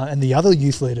and the other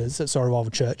youth leaders at Sorrow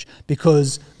Revival Church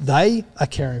because they are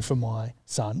caring for my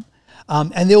son.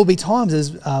 And there will be times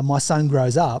as my son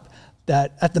grows up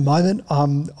that at the moment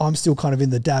I'm still kind of in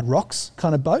the dad rocks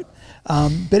kind of boat.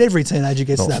 But every teenager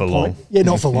gets Not to that for point. long. Yeah,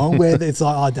 not for long, where it's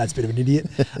like, oh, dad's a bit of an idiot.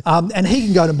 And he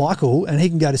can go to Michael and he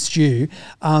can go to Stu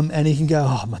and he can go,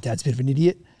 oh, my dad's a bit of an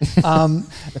idiot.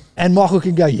 And Michael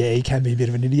can go, yeah, he can be a bit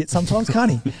of an idiot sometimes,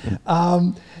 can't he?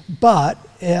 But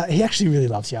he actually really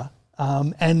loves you.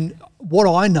 And what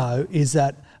I know is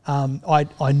that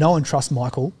I know and trust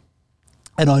Michael.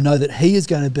 And I know that he is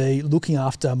going to be looking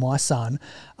after my son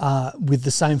with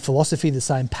the same philosophy, the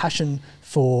same passion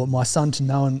for my son to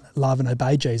know and love and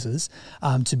obey Jesus,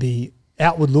 to be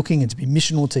outward looking and to be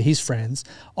missional to his friends.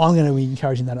 I'm going to be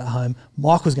encouraging that at home.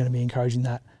 Michael's going to be encouraging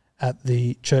that at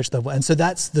the church level. And so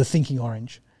that's the thinking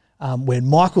orange. When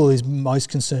Michael is most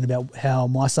concerned about how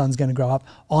my son's going to grow up,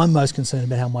 I'm most concerned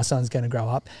about how my son's going to grow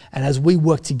up. And as we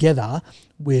work together,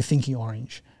 we're thinking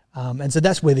orange. And so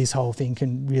that's where this whole thing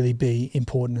can really be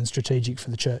important and strategic for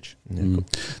the church. The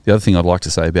other thing I'd like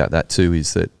to say about that too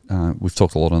is that we've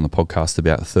talked a lot on the podcast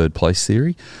about the third place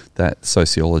theory, that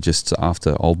sociologists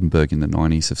after Oldenburg in the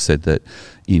 90s have said that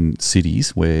in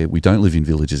cities where we don't live in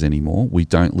villages anymore, we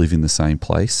don't live in the same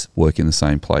place, work in the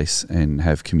same place and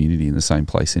have community in the same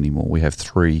place anymore. We have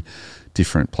three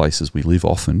different places we live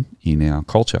often in our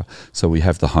culture. So we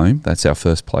have the home, that's our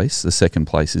first place. The second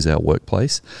place is our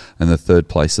workplace. And the third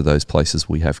place are those places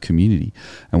we have community.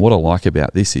 And what I like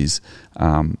about this is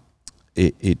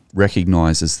it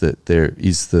recognises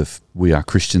that we are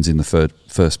Christians in the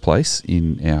first place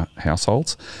in our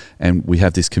households, and we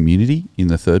have this community in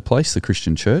the third place, the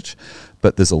Christian church,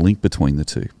 but there's a link between the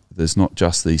two. There's not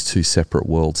just these two separate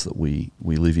worlds that we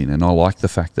live in. And I like the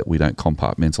fact that we don't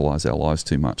compartmentalise our lives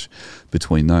too much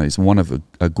between those. And one of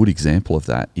a good example of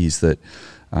that is that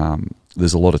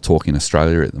there's a lot of talk in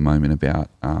Australia at the moment about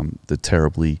the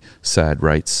terribly sad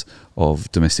rates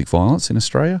of domestic violence in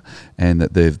Australia, and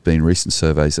that there have been recent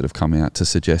surveys that have come out to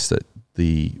suggest that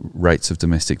the rates of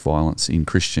domestic violence in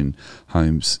Christian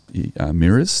homes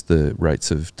mirrors the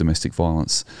rates of domestic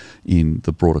violence in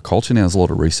the broader culture. Now, there's a lot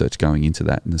of research going into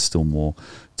that, and there's still more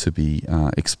to be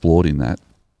explored in that.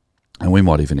 And we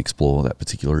might even explore that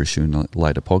particular issue in a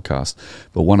later podcast.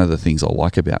 But one of the things I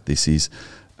like about this is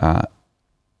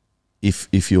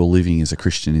if you're living as a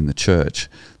Christian in the church,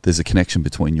 there's a connection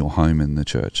between your home and the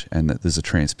church, and that there's a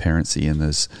transparency and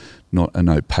there's not an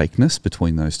opaqueness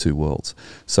between those two worlds.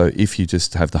 So if you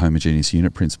just have the homogeneous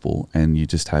unit principle and you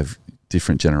just have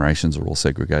different generations are all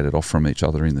segregated off from each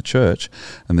other in the church,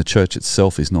 and the church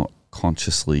itself is not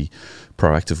consciously,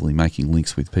 proactively making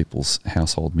links with people's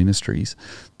household ministries,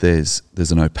 there's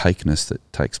an opaqueness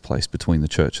that takes place between the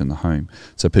church and the home.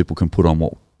 So people can put on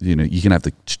you can have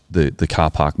the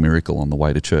car park miracle on the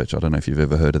way to church. I don't know if you've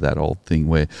ever heard of that old thing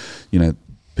where,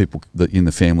 people that in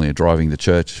the family are driving to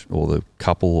church, or the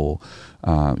couple, or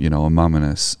a mum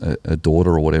and a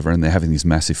daughter or whatever, and they're having this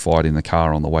massive fight in the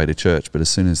car on the way to church. But as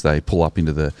soon as they pull up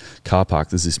into the car park,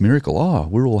 there's this miracle. Oh,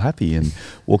 we're all happy and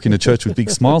walk into church with big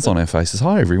smiles on our faces.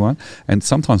 Hi, everyone. And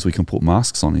sometimes we can put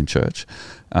masks on in church.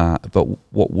 But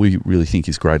what we really think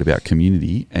is great about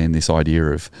community and this idea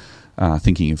of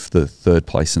thinking of the third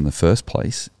place and the first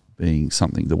place being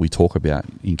something that we talk about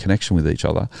in connection with each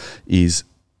other is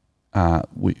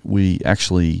we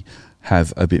actually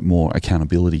have a bit more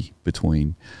accountability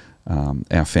between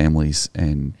our families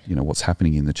and what's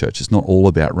happening in the church. It's not all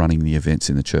about running the events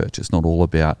in the church. It's not all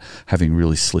about having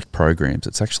really slick programs.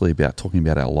 It's actually about talking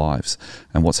about our lives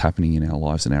and what's happening in our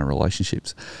lives and our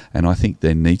relationships. And I think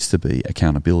there needs to be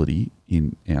accountability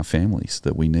in our families,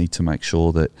 that we need to make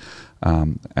sure that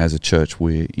as a church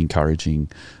we're encouraging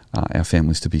our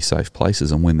families to be safe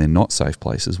places, and when they're not safe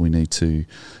places, we need to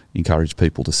encourage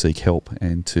people to seek help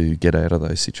and to get out of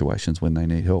those situations when they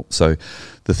need help. So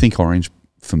the Think Orange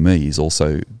for me has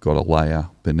also got a layer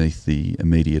beneath the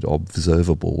immediate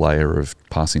observable layer of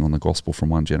passing on the gospel from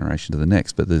one generation to the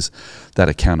next, but there's that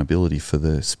accountability for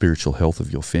the spiritual health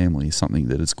of your family is something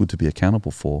that it's good to be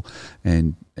accountable for,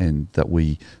 and that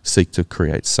we seek to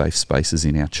create safe spaces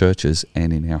in our churches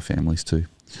and in our families too.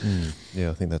 Yeah,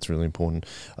 I think that's really important.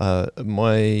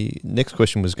 My next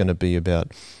question was going to be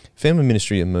about family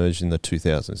ministry emerged in the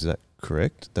 2000s. Is that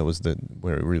correct? That was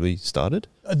where it really started?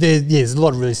 There's a lot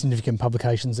of really significant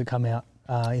publications that come out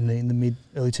in the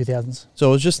early 2000s. So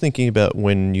I was just thinking about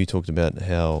when you talked about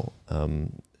how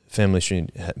family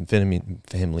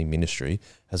ministry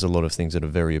has a lot of things that are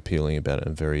very appealing about it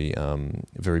and very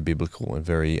very biblical and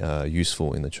very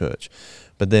useful in the church.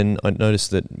 But then I noticed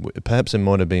that perhaps it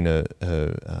might have been a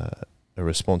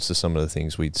response to some of the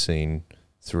things we'd seen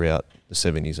throughout the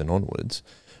 70s and onwards.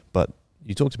 But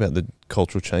you talked about the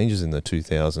cultural changes in the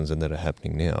 2000s and that are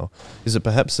happening now. Is it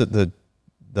perhaps that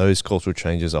those cultural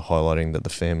changes are highlighting that the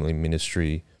family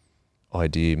ministry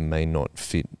idea may not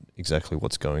fit exactly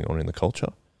what's going on in the culture.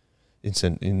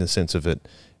 In the sense of it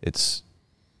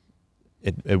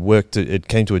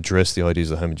came to address the ideas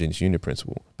of the homogeneous unit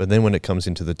principle. But then when it comes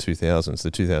into the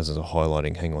 2000s are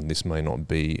highlighting, hang on, this may not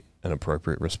be an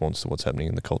appropriate response to what's happening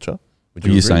in the culture. Would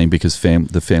you You're agree? saying because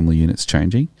the family unit's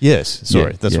changing? Yes,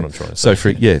 sorry, that's what I'm trying to say.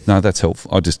 So that's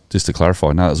helpful. Just to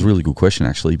clarify, no, that's a really good question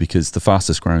actually, because the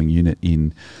fastest growing unit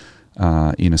in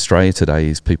Australia today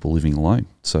is people living alone.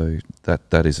 So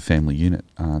that is a family unit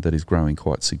that is growing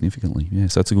quite significantly. Yeah,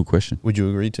 so that's a good question. Would you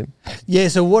agree, Tim? Yeah,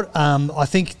 so what I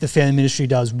think the family ministry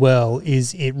does well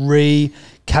is it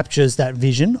recaptures that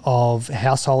vision of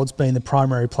households being the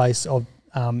primary place of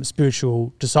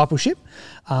spiritual discipleship.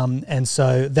 And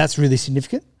so that's really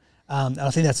significant. And I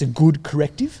think that's a good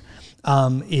corrective.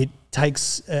 It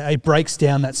breaks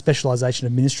down that specialisation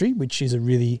of ministry, which is a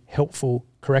really helpful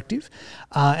corrective.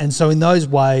 And so in those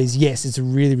ways, yes, it's a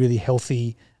really, really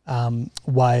healthy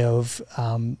way of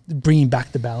bringing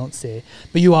back the balance there.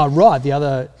 But you are right. The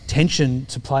other tension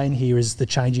to play in here is the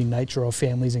changing nature of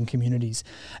families and communities.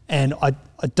 And I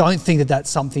don't think that that's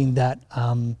something that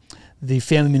the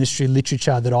family ministry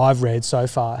literature that I've read so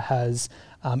far has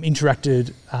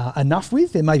interacted enough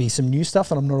with. There may be some new stuff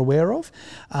that I'm not aware of.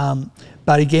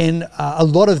 But again, a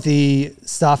lot of the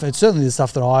stuff, and certainly the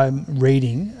stuff that I'm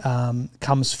reading,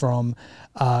 comes from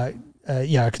a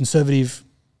conservative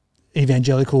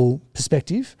evangelical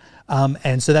perspective.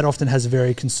 And so that often has a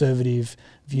very conservative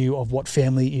view of what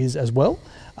family is as well.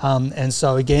 And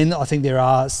so again, I think there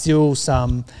are still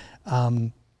some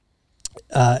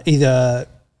either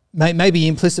maybe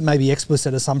implicit, maybe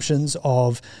explicit assumptions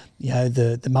of,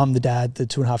 the mum, the dad, the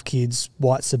 2.5 kids,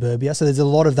 white suburbia. So there's a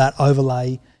lot of that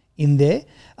overlay in there.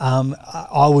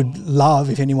 I would love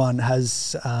if anyone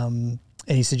has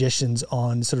any suggestions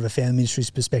on sort of a family ministry's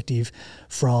perspective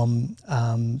from,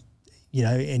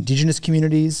 Indigenous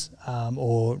communities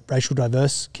or racial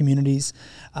diverse communities.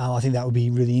 I think that would be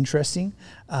really interesting.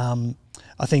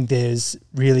 I think there's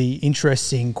really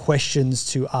interesting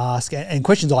questions to ask and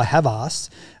questions I have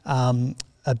asked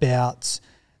about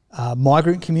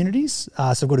migrant communities. So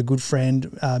I've got a good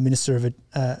friend, minister of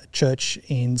a church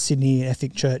in Sydney, an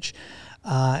ethnic church,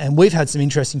 and we've had some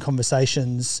interesting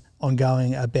conversations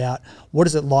ongoing about what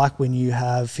is it like when you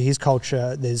have, for his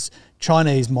culture, there's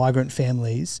Chinese migrant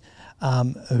families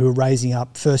who are raising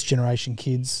up first generation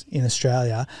kids in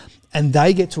Australia, and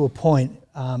they get to a point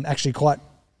actually quite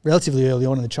relatively early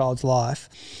on in the child's life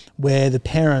where the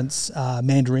parents'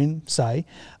 Mandarin, say,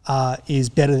 is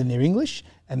better than their English,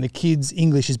 and the kid's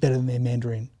English is better than their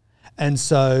Mandarin. And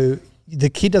so the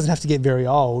kid doesn't have to get very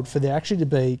old for there actually to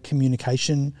be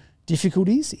communication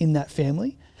difficulties in that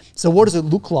family. So what does it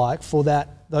look like for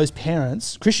those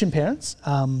parents, Christian parents,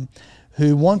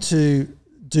 who want to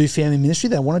do family ministry,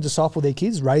 they want to disciple their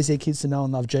kids, raise their kids to know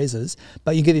and love Jesus,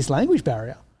 but you get this language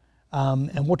barrier.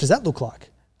 And what does that look like?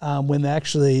 When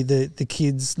the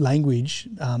kids' language,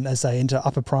 as they enter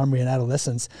upper primary and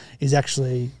adolescence, is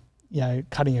actually,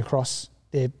 cutting across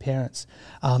their parents.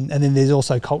 And then there's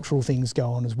also cultural things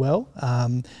go on as well.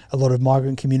 A lot of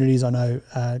migrant communities, I know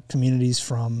communities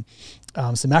from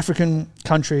some African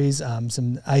countries,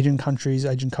 some Asian countries,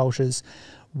 Asian cultures,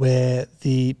 where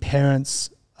the parents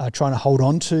are trying to hold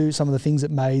on to some of the things that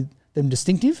made them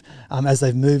distinctive as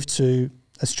they've moved to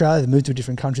Australia, they've moved to a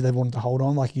different country, they've wanted to hold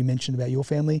on, like you mentioned about your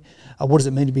family. What does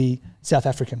it mean to be South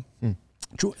African?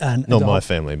 And not my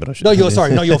family, but I should. No,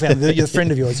 not your family, you're a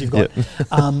friend of yours you've got.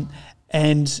 Yeah.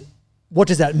 And what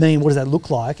does that mean? What does that look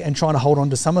like? And trying to hold on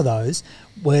to some of those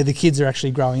where the kids are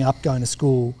actually growing up, going to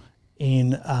school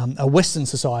in a Western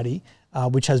society,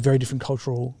 which has very different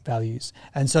cultural values.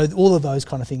 And so all of those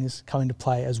kind of things come into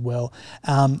play as well.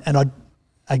 And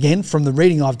again, from the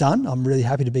reading I've done, I'm really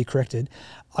happy to be corrected.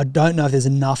 I don't know if there's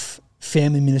enough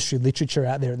family ministry literature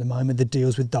out there at the moment that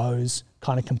deals with those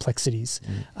kind of complexities.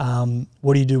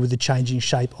 What do you do with the changing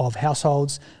shape of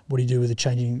households? What do you do with the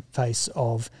changing face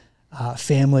of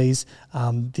families,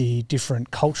 the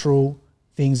different cultural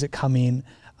things that come in?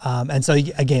 And so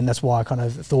again, that's why I kind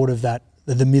of thought of that,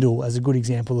 the middle, as a good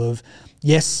example of,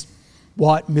 yes,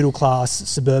 white, middle class,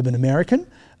 suburban American,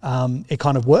 it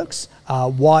kind of works.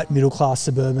 White, middle class,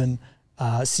 suburban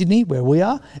Sydney, where we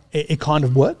are, it kind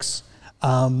of works.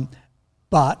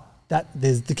 But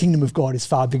there's the kingdom of God is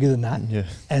far bigger than that. Yeah.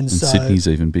 And so Sydney's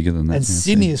even bigger than that. And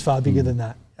Sydney is far bigger than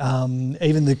that.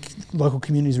 Even the local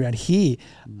communities around here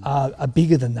are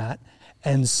bigger than that.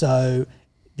 And so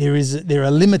there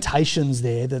are limitations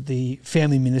there that the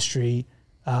family ministry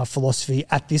philosophy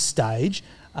at this stage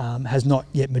has not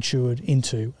yet matured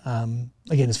into,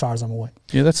 again, as far as I'm aware.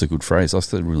 Yeah, that's a good phrase.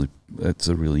 That's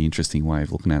a really interesting way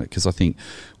of looking at it, because I think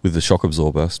with the shock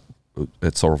absorber,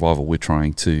 at Soul Revival, we're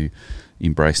trying to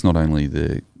embrace not only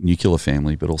the nuclear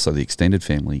family but also the extended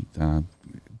family,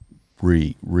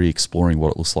 re-exploring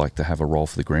what it looks like to have a role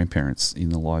for the grandparents in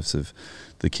the lives of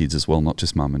the kids as well, not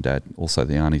just mum and dad, also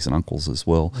the aunties and uncles as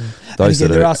well. And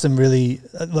again, there are some really,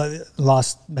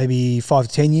 last maybe 5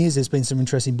 to 10 years, there's been some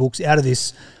interesting books out of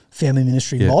this family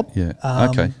ministry mob that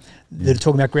are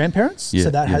talking about grandparents. So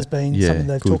that has been something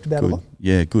they've talked about a lot.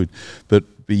 Yeah, good. But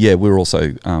yeah, we're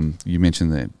also, you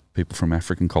mentioned that people from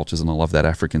African cultures, and I love that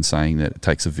African saying that it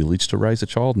takes a village to raise a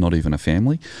child, not even a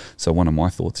family. So one of my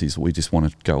thoughts is we just want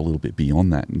to go a little bit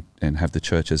beyond that and have the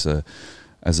church as a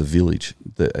village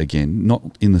that, again,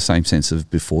 not in the same sense of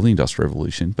before the Industrial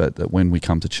Revolution, but that when we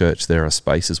come to church, there are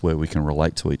spaces where we can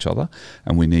relate to each other,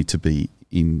 and we need to be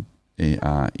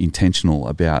intentional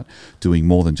about doing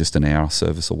more than just an hour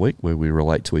service a week where we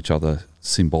relate to each other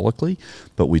symbolically,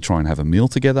 but we try and have a meal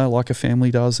together like a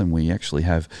family does, and we actually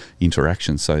have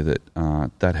interaction so that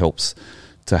that helps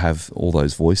to have all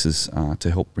those voices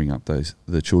to help bring up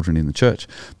the children in the church.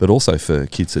 But also for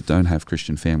kids that don't have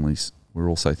Christian families, we're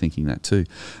also thinking that too.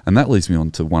 And that leads me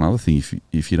on to one other thing,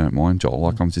 if you don't mind, Joel.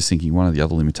 Like, I'm just thinking one of the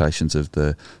other limitations of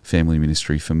the family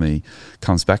ministry for me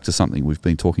comes back to something we've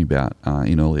been talking about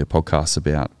in earlier podcasts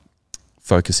about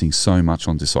focusing so much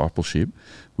on discipleship,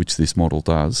 which this model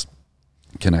does,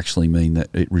 can actually mean that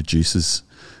it reduces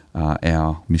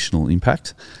our missional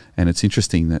impact. And it's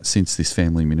interesting that since this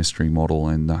family ministry model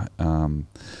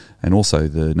and also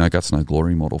the No Guts, No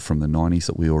Glory model from the 90s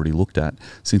that we already looked at,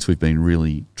 since we've been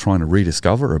really trying to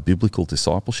rediscover a biblical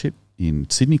discipleship in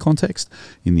Sydney context,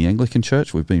 in the Anglican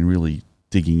Church, we've been really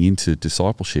digging into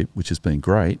discipleship, which has been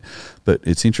great. But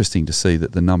it's interesting to see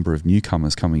that the number of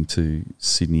newcomers coming to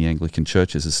Sydney Anglican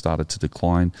churches has started to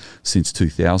decline since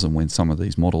 2000, when some of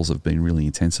these models have been really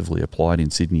intensively applied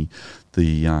in Sydney,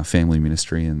 the family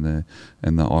ministry and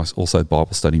the also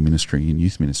Bible study ministry and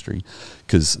youth ministry,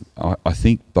 because I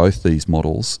think both these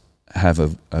models have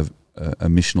a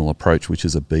missional approach, which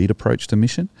is a bead approach to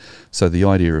mission. So the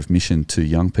idea of mission to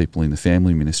young people in the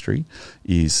family ministry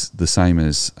is the same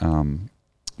as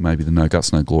maybe the No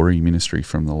Guts, No Glory ministry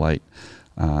from the late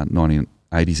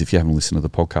 1980s. If you haven't listened to the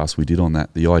podcast we did on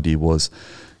that, the idea was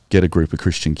get a group of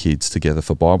Christian kids together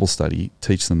for Bible study,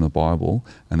 teach them the Bible,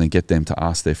 and then get them to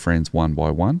ask their friends one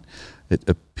by one. It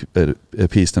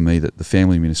appears to me that the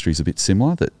family ministry is a bit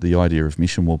similar, that the idea of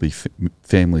mission will be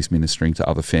families ministering to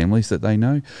other families that they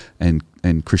know, and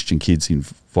Christian kids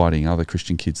inviting other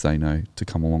Christian kids they know to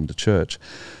come along to church.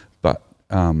 But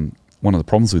one of the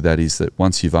problems with that is that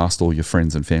once you've asked all your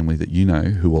friends and family that you know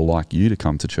who are like you to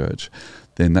come to church,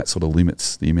 then that sort of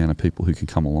limits the amount of people who can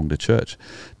come along to church.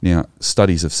 Now,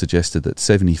 studies have suggested that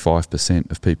 75%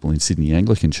 of people in Sydney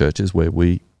Anglican churches, where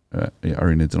we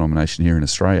are in a denomination here in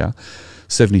Australia,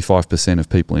 75% of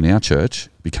people in our church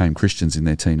became Christians in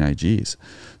their teenage years.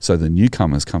 So the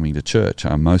newcomers coming to church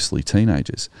are mostly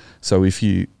teenagers. So if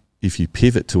you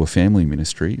pivot to a family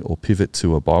ministry or pivot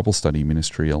to a Bible study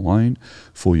ministry alone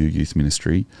for your youth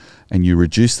ministry, and you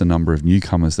reduce the number of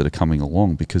newcomers that are coming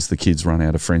along because the kids run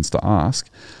out of friends to ask,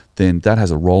 then that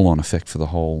has a roll-on effect for the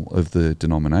whole of the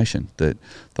denomination, that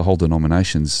the whole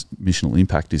denomination's missional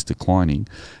impact is declining,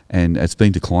 and it's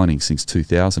been declining since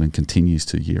 2000 and continues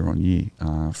to year on year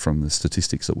from the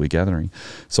statistics that we're gathering.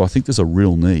 So I think there's a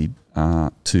real need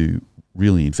to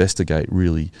really investigate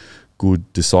really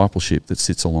good discipleship that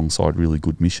sits alongside really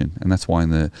good mission. And that's why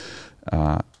in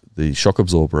the shock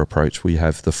absorber approach, we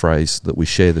have the phrase that we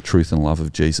share the truth and love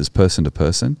of Jesus person to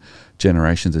person,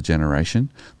 generation to generation,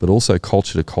 but also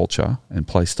culture to culture and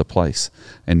place to place.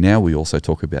 And now we also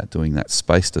talk about doing that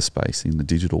space to space in the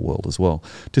digital world as well,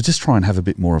 to just try and have a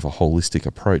bit more of a holistic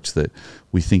approach that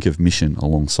we think of mission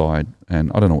alongside.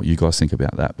 And I don't know what you guys think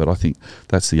about that, but I think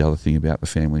that's the other thing about the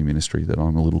family ministry that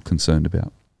I'm a little concerned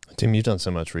about. Tim, you've done so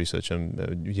much research.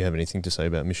 Do you have anything to say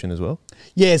about mission as well?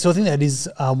 Yeah, so I think that is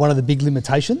one of the big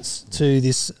limitations to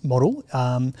this model,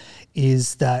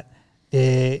 is that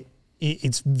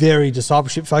it's very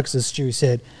discipleship focused, as Stewie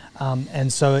said,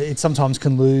 and so it sometimes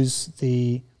can lose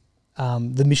the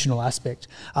missional aspect.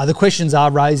 The questions are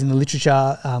raised in the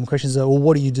literature. Questions are, well,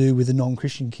 what do you do with a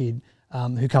non-Christian kid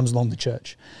who comes along to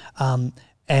church? And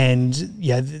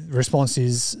the response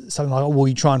is something like, well,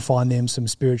 you try and find them some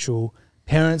spiritual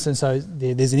parents, and so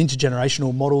there's an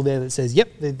intergenerational model there that says, yep,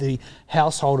 the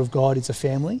household of God is a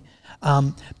family,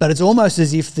 but it's almost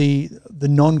as if the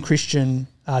non-Christian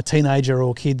teenager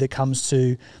or kid that comes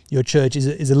to your church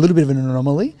is a little bit of an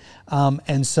anomaly,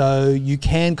 and so you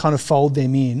can kind of fold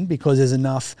them in because there's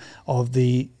enough of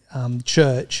the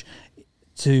church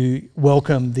to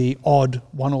welcome the odd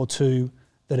one or two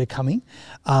that are coming.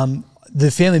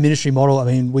 The family ministry model, I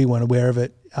mean, we weren't aware of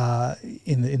it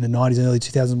in the 90s and early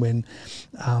 2000s when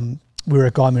we were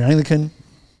at Guymer Anglican.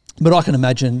 But I can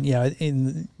imagine,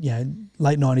 in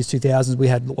late 90s, 2000s, we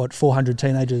had 400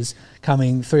 teenagers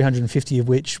coming, 350 of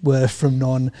which were from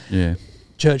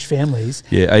non-church families.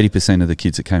 Yeah, 80% of the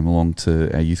kids that came along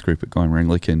to our youth group at Guymer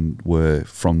Anglican were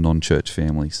from non-church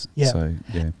families. Yeah. So,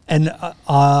 yeah. And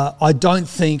I don't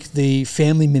think the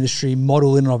family ministry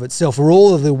model in and of itself, for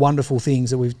all of the wonderful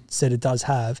things that we've said it does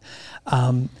have,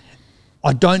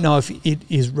 I don't know if it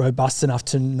is robust enough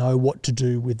to know what to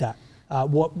do with that.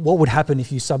 What would happen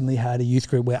if you suddenly had a youth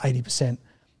group where 80%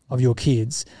 of your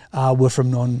kids were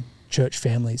from non-church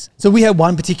families? So we had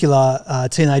one particular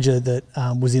teenager that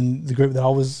was in the group that I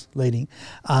was leading,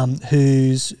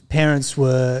 whose parents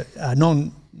were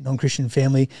non-Christian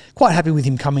family, quite happy with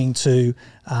him coming to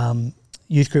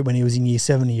youth group when he was in year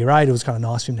 7 or year 8. It was kind of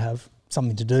nice for him to have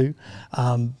something to do,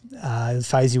 the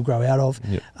phase he'll grow out of.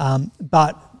 Yep.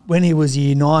 But when he was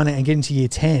year 9 and getting to year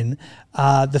 10,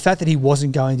 the fact that he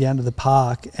wasn't going down to the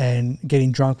park and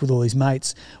getting drunk with all his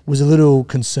mates was a little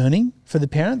concerning for the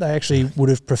parent. They actually would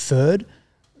have preferred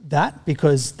that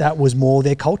because that was more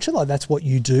their culture. Like that's what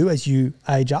you do as you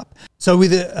age up. So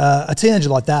with a teenager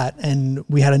like that, and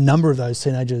we had a number of those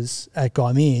teenagers at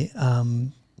Guymer,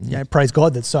 praise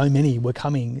God that so many were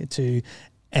coming to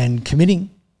and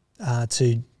committing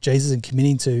to Jesus and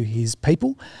committing to his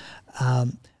people.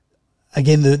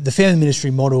 Again, the family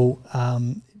ministry model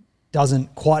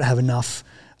doesn't quite have enough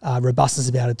robustness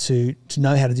about it to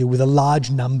know how to deal with a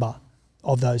large number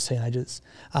of those teenagers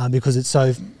because it's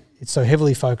so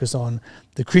heavily focused on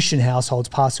the Christian households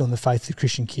passing on the faith to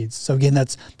Christian kids. So again,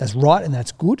 that's right and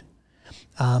that's good.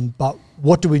 But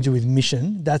what do we do with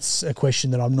mission? That's a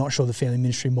question that I'm not sure the family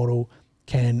ministry model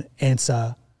can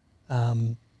answer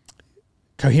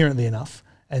coherently enough.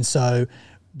 And so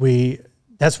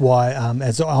that's why,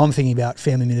 as I'm thinking about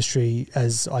family ministry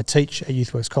as I teach at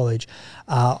YouthWorks College,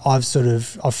 I've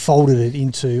folded it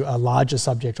into a larger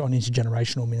subject on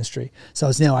intergenerational ministry. So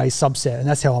it's now a subset, and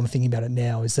that's how I'm thinking about it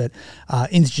now, is that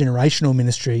intergenerational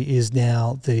ministry is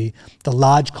now the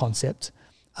large concept.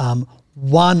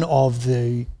 One of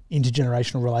the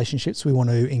intergenerational relationships we want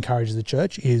to encourage as a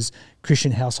church is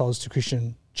Christian households to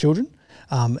Christian children,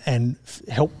 and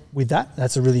help with that.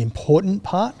 That's a really important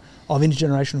part of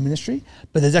intergenerational ministry,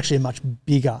 but there's actually a much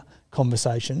bigger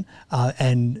conversation,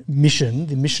 and mission,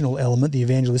 the missional element, the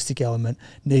evangelistic element,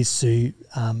 needs to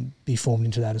be formed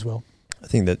into that as well. I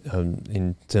think that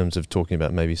in terms of talking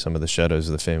about maybe some of the shadows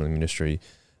of the family ministry,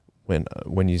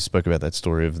 when you spoke about that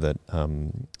story of that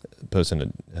person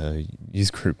at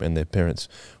youth group and their parents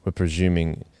were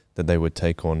presuming that they would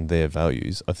take on their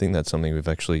values, I think that's something we've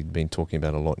actually been talking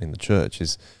about a lot in the church,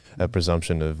 is a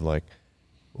presumption of like,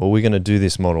 well, we're going to do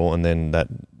this model and then that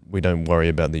we don't worry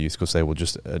about the youth because they will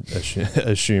just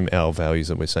assume our values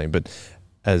that we're saying. But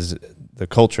as the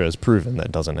culture has proven,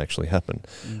 that doesn't actually happen.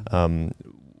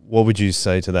 What would you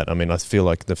say to that? I mean, I feel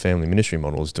like the family ministry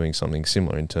model is doing something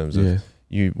similar in terms of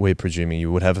we're presuming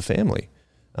you would have a family.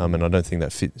 And I don't think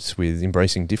that fits with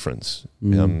embracing difference.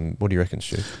 What do you reckon,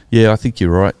 Stu? Yeah, I think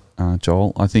you're right,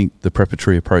 Joel. I think the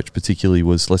preparatory approach particularly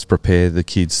was let's prepare the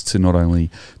kids to not only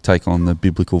take on the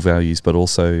biblical values but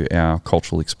also our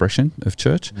cultural expression of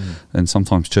church. And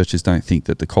sometimes churches don't think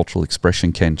that the cultural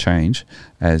expression can change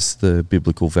as the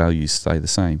biblical values stay the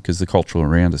same, because the culture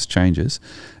around us changes.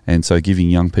 And so giving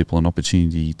young people an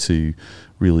opportunity to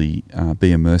really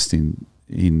be immersed in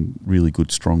really good,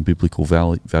 strong biblical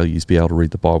values, be able to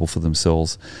read the Bible for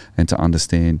themselves and to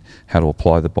understand how to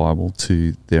apply the Bible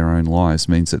to their own lives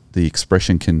means that the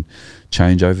expression can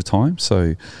change over time.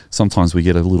 So sometimes we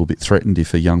get a little bit threatened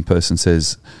if a young person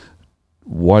says,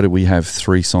 why do we have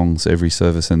 3 songs every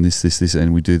service and this,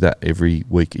 and we do that every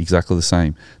week exactly the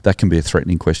same? That can be a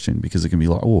threatening question, because it can be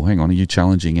like, oh, hang on, are you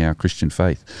challenging our Christian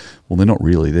faith? Well, they're not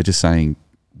really. They're just saying,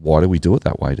 why do we do it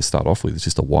that way to start off with? It's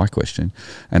just a why question.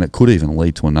 And it could even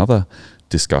lead to another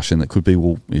discussion that could be,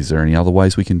 well, is there any other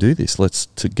ways we can do this? Let's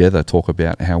together talk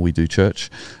about how we do church.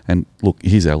 And look,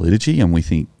 here's our liturgy, and we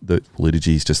think that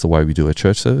liturgy is just the way we do a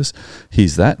church service.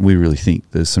 Here's that. We really think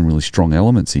there's some really strong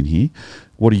elements in here.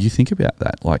 What do you think about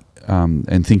that? Like,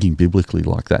 and thinking biblically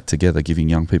like that together, giving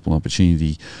young people an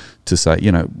opportunity to say,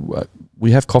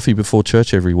 we have coffee before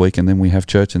church every week, and then we have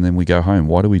church, and then we go home.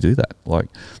 Why do we do that? Like,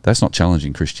 that's not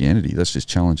challenging Christianity. That's just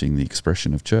challenging the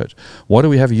expression of church. Why do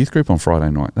we have a youth group on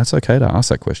Friday night? That's okay to ask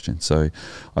that question. So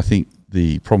I think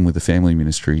the problem with the family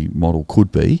ministry model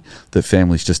could be that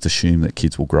families just assume that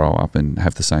kids will grow up and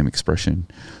have the same expression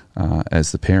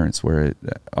as the parents.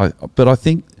 But I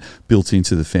think built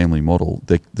into the family model,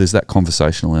 there's that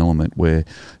conversational element where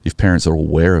if parents are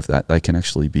aware of that, they can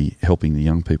actually be helping the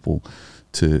young people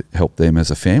to help them as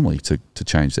a family to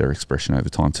change their expression over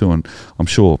time too. And I'm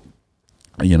sure,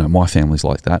 my family's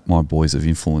like that. My boys have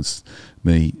influenced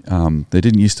me. There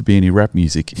didn't used to be any rap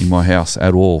music in my house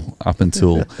at all up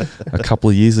until a couple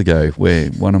of years ago, where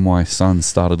one of my sons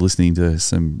started listening to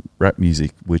some rap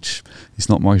music, which is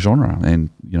not my genre.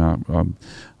 And, I'm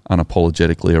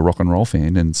unapologetically a rock and roll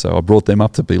fan, and so I brought them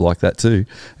up to be like that too.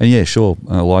 And yeah, sure,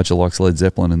 Elijah likes Led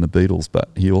Zeppelin and the Beatles, but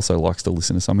he also likes to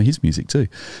listen to some of his music too.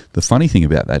 The funny thing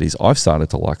about that is I've started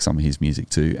to like some of his music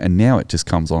too, and now it just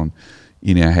comes on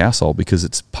in our household because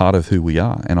it's part of who we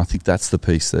are. And I think that's the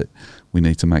piece that we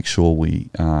need to make sure we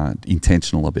are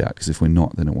intentional about, because if we're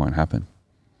not, then it won't happen.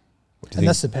 And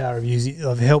that's the power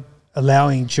of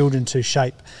allowing children to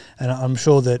shape. And I'm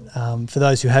sure that for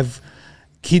those who have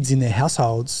kids in their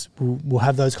households will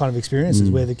have those kind of experiences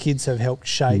where the kids have helped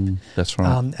shape. That's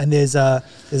right. And there's a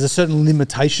certain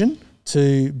limitation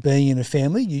to being in a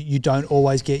family. You don't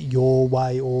always get your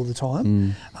way all the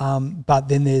time. But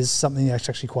then there's something that's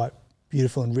actually quite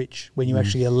beautiful and rich when you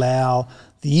actually allow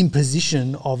the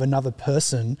imposition of another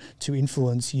person to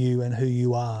influence you and who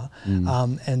you are.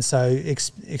 And so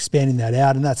expanding that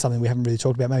out, and that's something we haven't really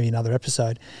talked about, maybe another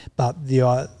episode, but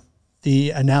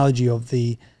the analogy of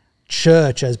the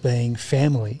church as being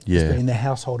family, as being the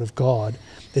household of God,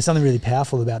 there's something really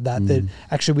powerful about that, that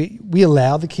actually we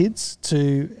allow the kids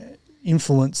to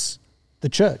influence the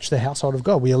church, the household of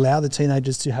God. We allow the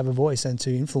teenagers to have a voice and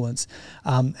to influence.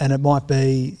 And it might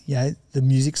be, the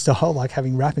music style, like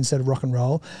having rap instead of rock and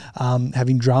roll,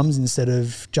 having drums instead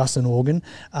of just an organ.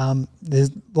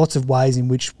 There's lots of ways in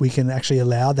which we can actually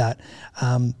allow that.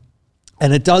 And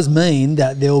it does mean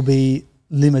that there will be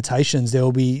limitations. There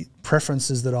will be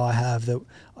preferences that I have that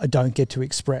I don't get to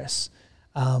express.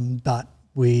 But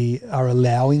we are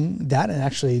allowing that, and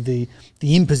actually the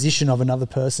imposition of another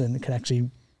person can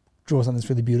actually draw something that's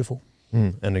really beautiful.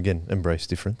 And again, embrace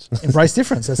difference. Embrace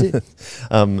difference, that's it.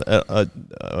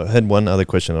 I had one other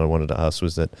question I wanted to ask,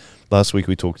 was that last week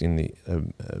we talked in the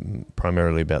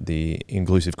primarily about the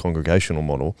inclusive congregational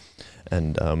model,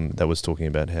 and that was talking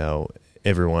about how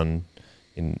everyone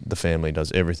in the family does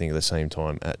everything at the same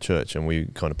time at church, and we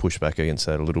kind of push back against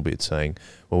that a little bit, saying,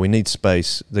 well, we need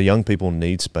space. The young people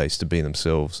need space to be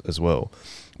themselves as well.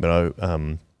 But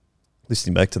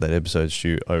listening back to that episode,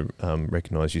 Stu, I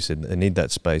recognise you said they need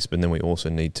that space, but then we also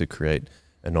need to create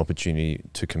an opportunity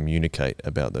to communicate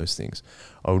about those things.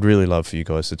 I would really love for you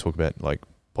guys to talk about, like,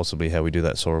 possibly how we do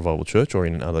that at Soul Revival Church, or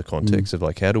in other contexts of,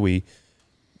 like, how do we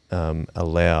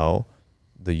allow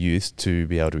the youth to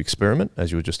be able to experiment,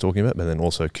 as you were just talking about, but then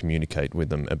also communicate with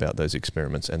them about those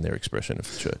experiments and their expression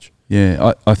of the church.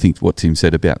 Yeah, I think what Tim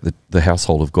said about the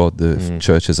household of God, the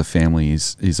church as a family,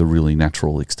 is a really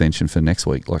natural extension for next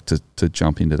week. Like to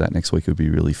jump into that next week would be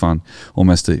really fun,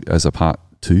 almost as a part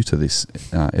 2 to this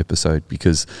episode,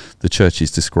 because the church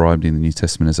is described in the New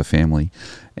Testament as a family,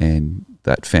 and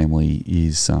that family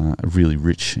is a really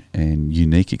rich and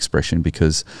unique expression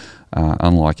because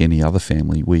unlike any other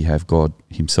family, we have God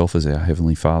himself as our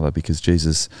Heavenly Father, because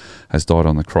Jesus has died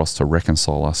on the cross to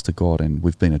reconcile us to God, and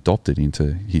we've been adopted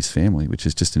into his family, which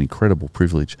is just an incredible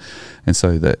privilege. And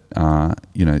so that,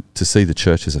 to see the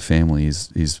church as a family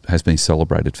has been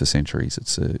celebrated for centuries.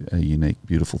 It's a unique,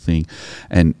 beautiful thing.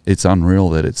 And it's unreal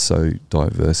that it's so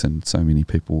diverse and so many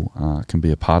people can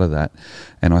be a part of that.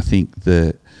 And I think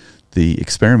the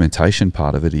experimentation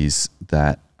part of it is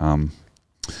that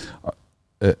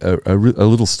a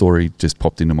little story just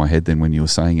popped into my head then when you were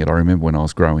saying it. I remember when I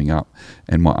was growing up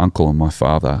and my uncle and my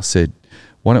father said,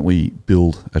 why don't we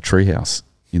build a treehouse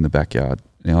in the backyard?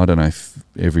 Now, I don't know if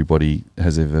everybody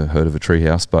has ever heard of a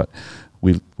treehouse, but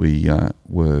we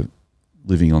were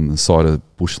living on the side of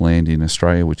bushland in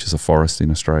Australia, which is a forest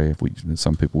in Australia.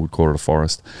 Some people would call it a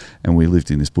forest. And we lived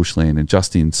in this bushland, and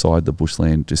just inside the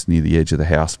bushland, just near the edge of the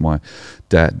house, my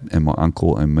dad and my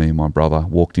uncle and me and my brother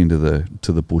walked into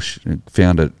the bush and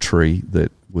found a tree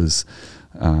that was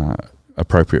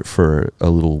appropriate for a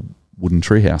little wooden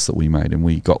tree house that we made. And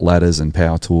we got ladders and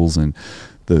power tools, and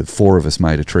the 4 of us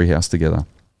made a tree house together.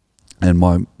 And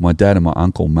my dad and my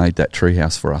uncle made that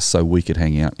treehouse for us so we could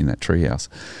hang out in that treehouse.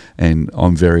 And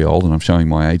I'm very old and I'm showing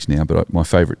my age now, but my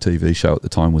favourite TV show at the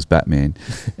time was Batman.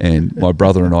 And my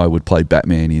brother and I would play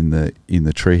Batman in the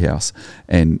treehouse.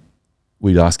 And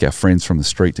we'd ask our friends from the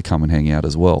street to come and hang out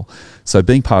as well. So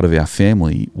being part of our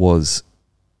family was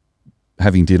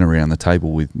having dinner around the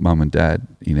table with mum and dad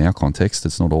in our context.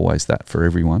 It's not always that for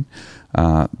everyone.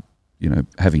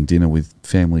 Having dinner with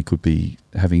family could be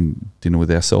having dinner with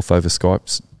ourselves over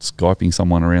Skyping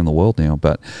someone around the world now.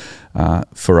 But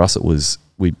for us, it was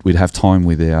we'd have time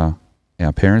with our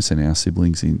parents and our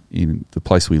siblings in the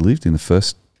place we lived in the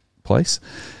first place.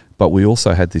 but we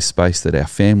also had this space that our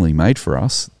family made for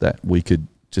us that we could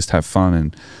just have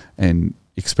fun and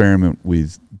experiment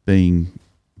with being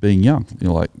young,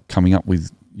 like coming up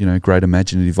with, great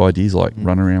imaginative ideas, like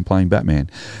running around playing Batman.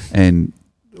 And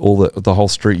all the whole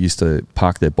street used to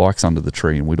park their bikes under the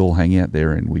tree, and we'd all hang out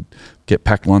there, and we'd get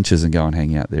packed lunches and go and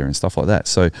hang out there and stuff like that.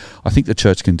 So I think the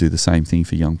church can do the same thing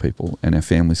for young people, and our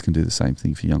families can do the same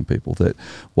thing for young people, that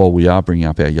while we are bringing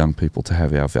up our young people to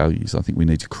have our values, I think we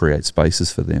need to create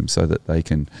spaces for them so that they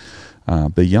can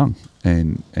be young.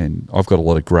 And I've got a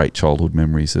lot of great childhood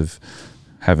memories of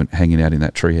hanging out in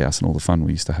that treehouse and all the fun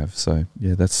we used to have. So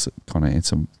yeah, that's kind of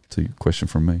answer to your question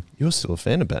from me. You're still a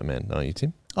fan of Batman, aren't you,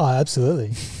 Tim? Oh,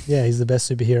 absolutely. Yeah, he's the best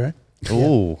superhero.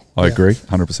 Oh, I agree,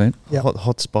 100%. Yep.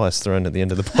 Hot spice thrown at the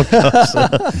end of the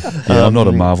podcast. Yeah, I'm not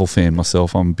a Marvel fan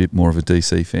myself. I'm a bit more of a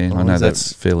DC fan. Oh, I know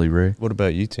that's fairly rare. What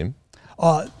about you, Tim?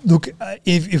 Look,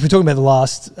 if we're talking about the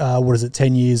last,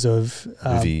 10 years of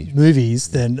movies,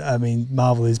 then, I mean,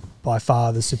 Marvel is by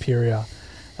far the superior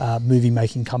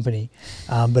movie-making company.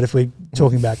 But if we're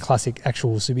talking about classic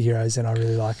actual superheroes, then I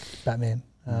really like Batman.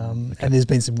 And there's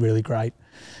been some really great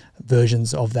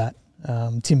versions of that.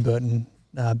 Tim Burton,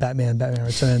 Batman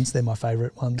Returns, they're my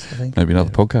favourite ones, I think. Maybe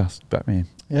another podcast, Batman.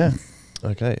 Yeah.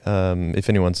 Okay. If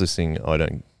anyone's listening,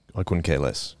 I couldn't care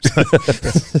less.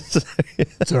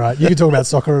 It's all right. You can talk about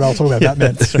soccer and I'll talk about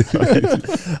Batman.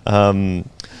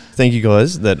 Thank you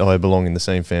guys that I belong in the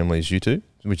same family as you two,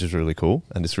 which is really cool.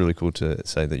 And it's really cool to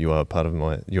say that you are part of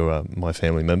my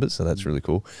family members. So that's really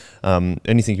cool.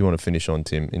 Anything you want to finish on,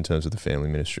 Tim, in terms of the family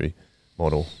ministry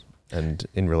model and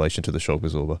in relation to the shock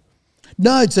absorber?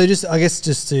 No, so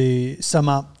just to sum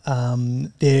up, I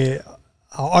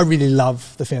really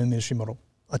love the family ministry model.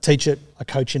 I teach it, I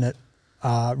coach in it,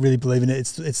 really believe in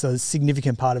it. It's a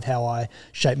significant part of how I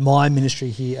shape my ministry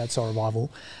here at Soul Revival,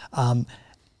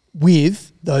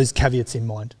 with those caveats in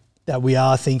mind, that we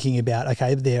are thinking about,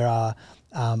 okay, there are,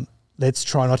 let's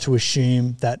try not to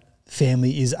assume that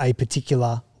family is a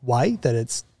particular way, that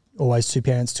it's always 2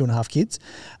 parents, 2.5 kids,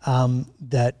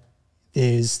 that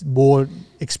there's more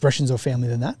expressions of family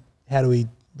than that. How do we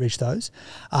reach those?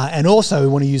 And also we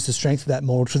want to use the strength of that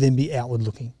model to then be outward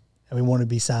looking. And we want to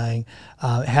be saying,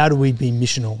 how do we be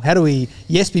missional? How do we,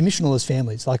 be missional as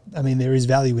families? There is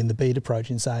value in the BEAD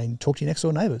approach in saying, talk to your next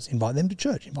door neighbours, invite them to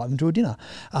church, invite them to a dinner.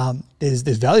 There's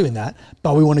value in that,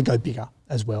 but we want to go bigger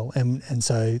as well. And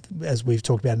so, as we've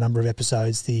talked about a number of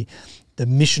episodes, the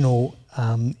missional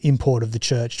import of the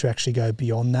church to actually go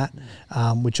beyond that,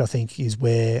 which I think is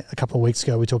where a couple of weeks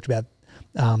ago we talked about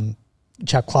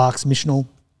Chap Clark's missional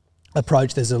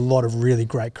approach. There's a lot of really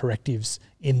great correctives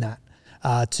in that.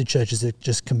 To churches that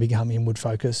just can become inward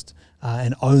focused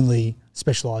and only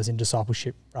specialise in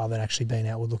discipleship rather than actually being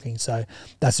outward looking. So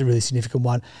that's a really significant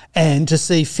one. And to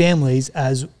see families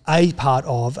as a part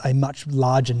of a much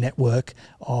larger network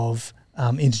of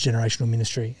intergenerational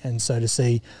ministry. And so to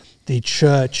see the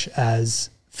church as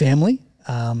family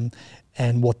and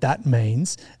what that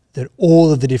means, that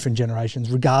all of the different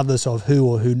generations, regardless of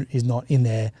who is not in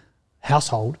their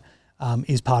household,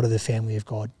 is part of the family of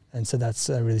God. And so that's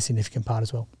a really significant part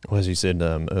as well. Well, as you said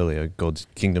earlier, God's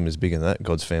kingdom is bigger than that.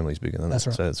 God's family is bigger than that. That's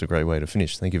right. So it's a great way to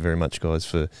finish. Thank you very much, guys,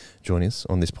 for joining us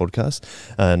on this podcast.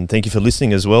 And thank you for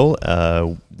listening as well.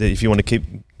 If you want to keep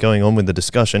going on with the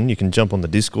discussion, you can jump on the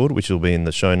Discord, which will be in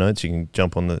the show notes. You can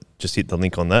just hit the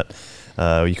link on that.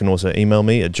 You can also email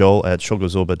me at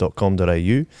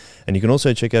joel@shockabsorber.com.au, and you can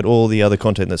also check out all the other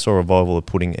content that Soul Revival are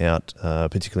putting out,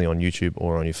 particularly on YouTube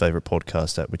or on your favourite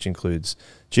podcast app, which includes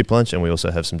Chip Lunch, and we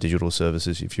also have some digital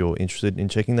services if you're interested in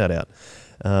checking that out.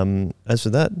 As for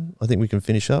that, I think we can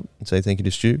finish up and say thank you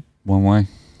to Stu. One way.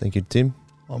 Thank you to Tim.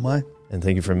 One way. And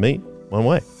thank you from me. One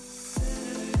way.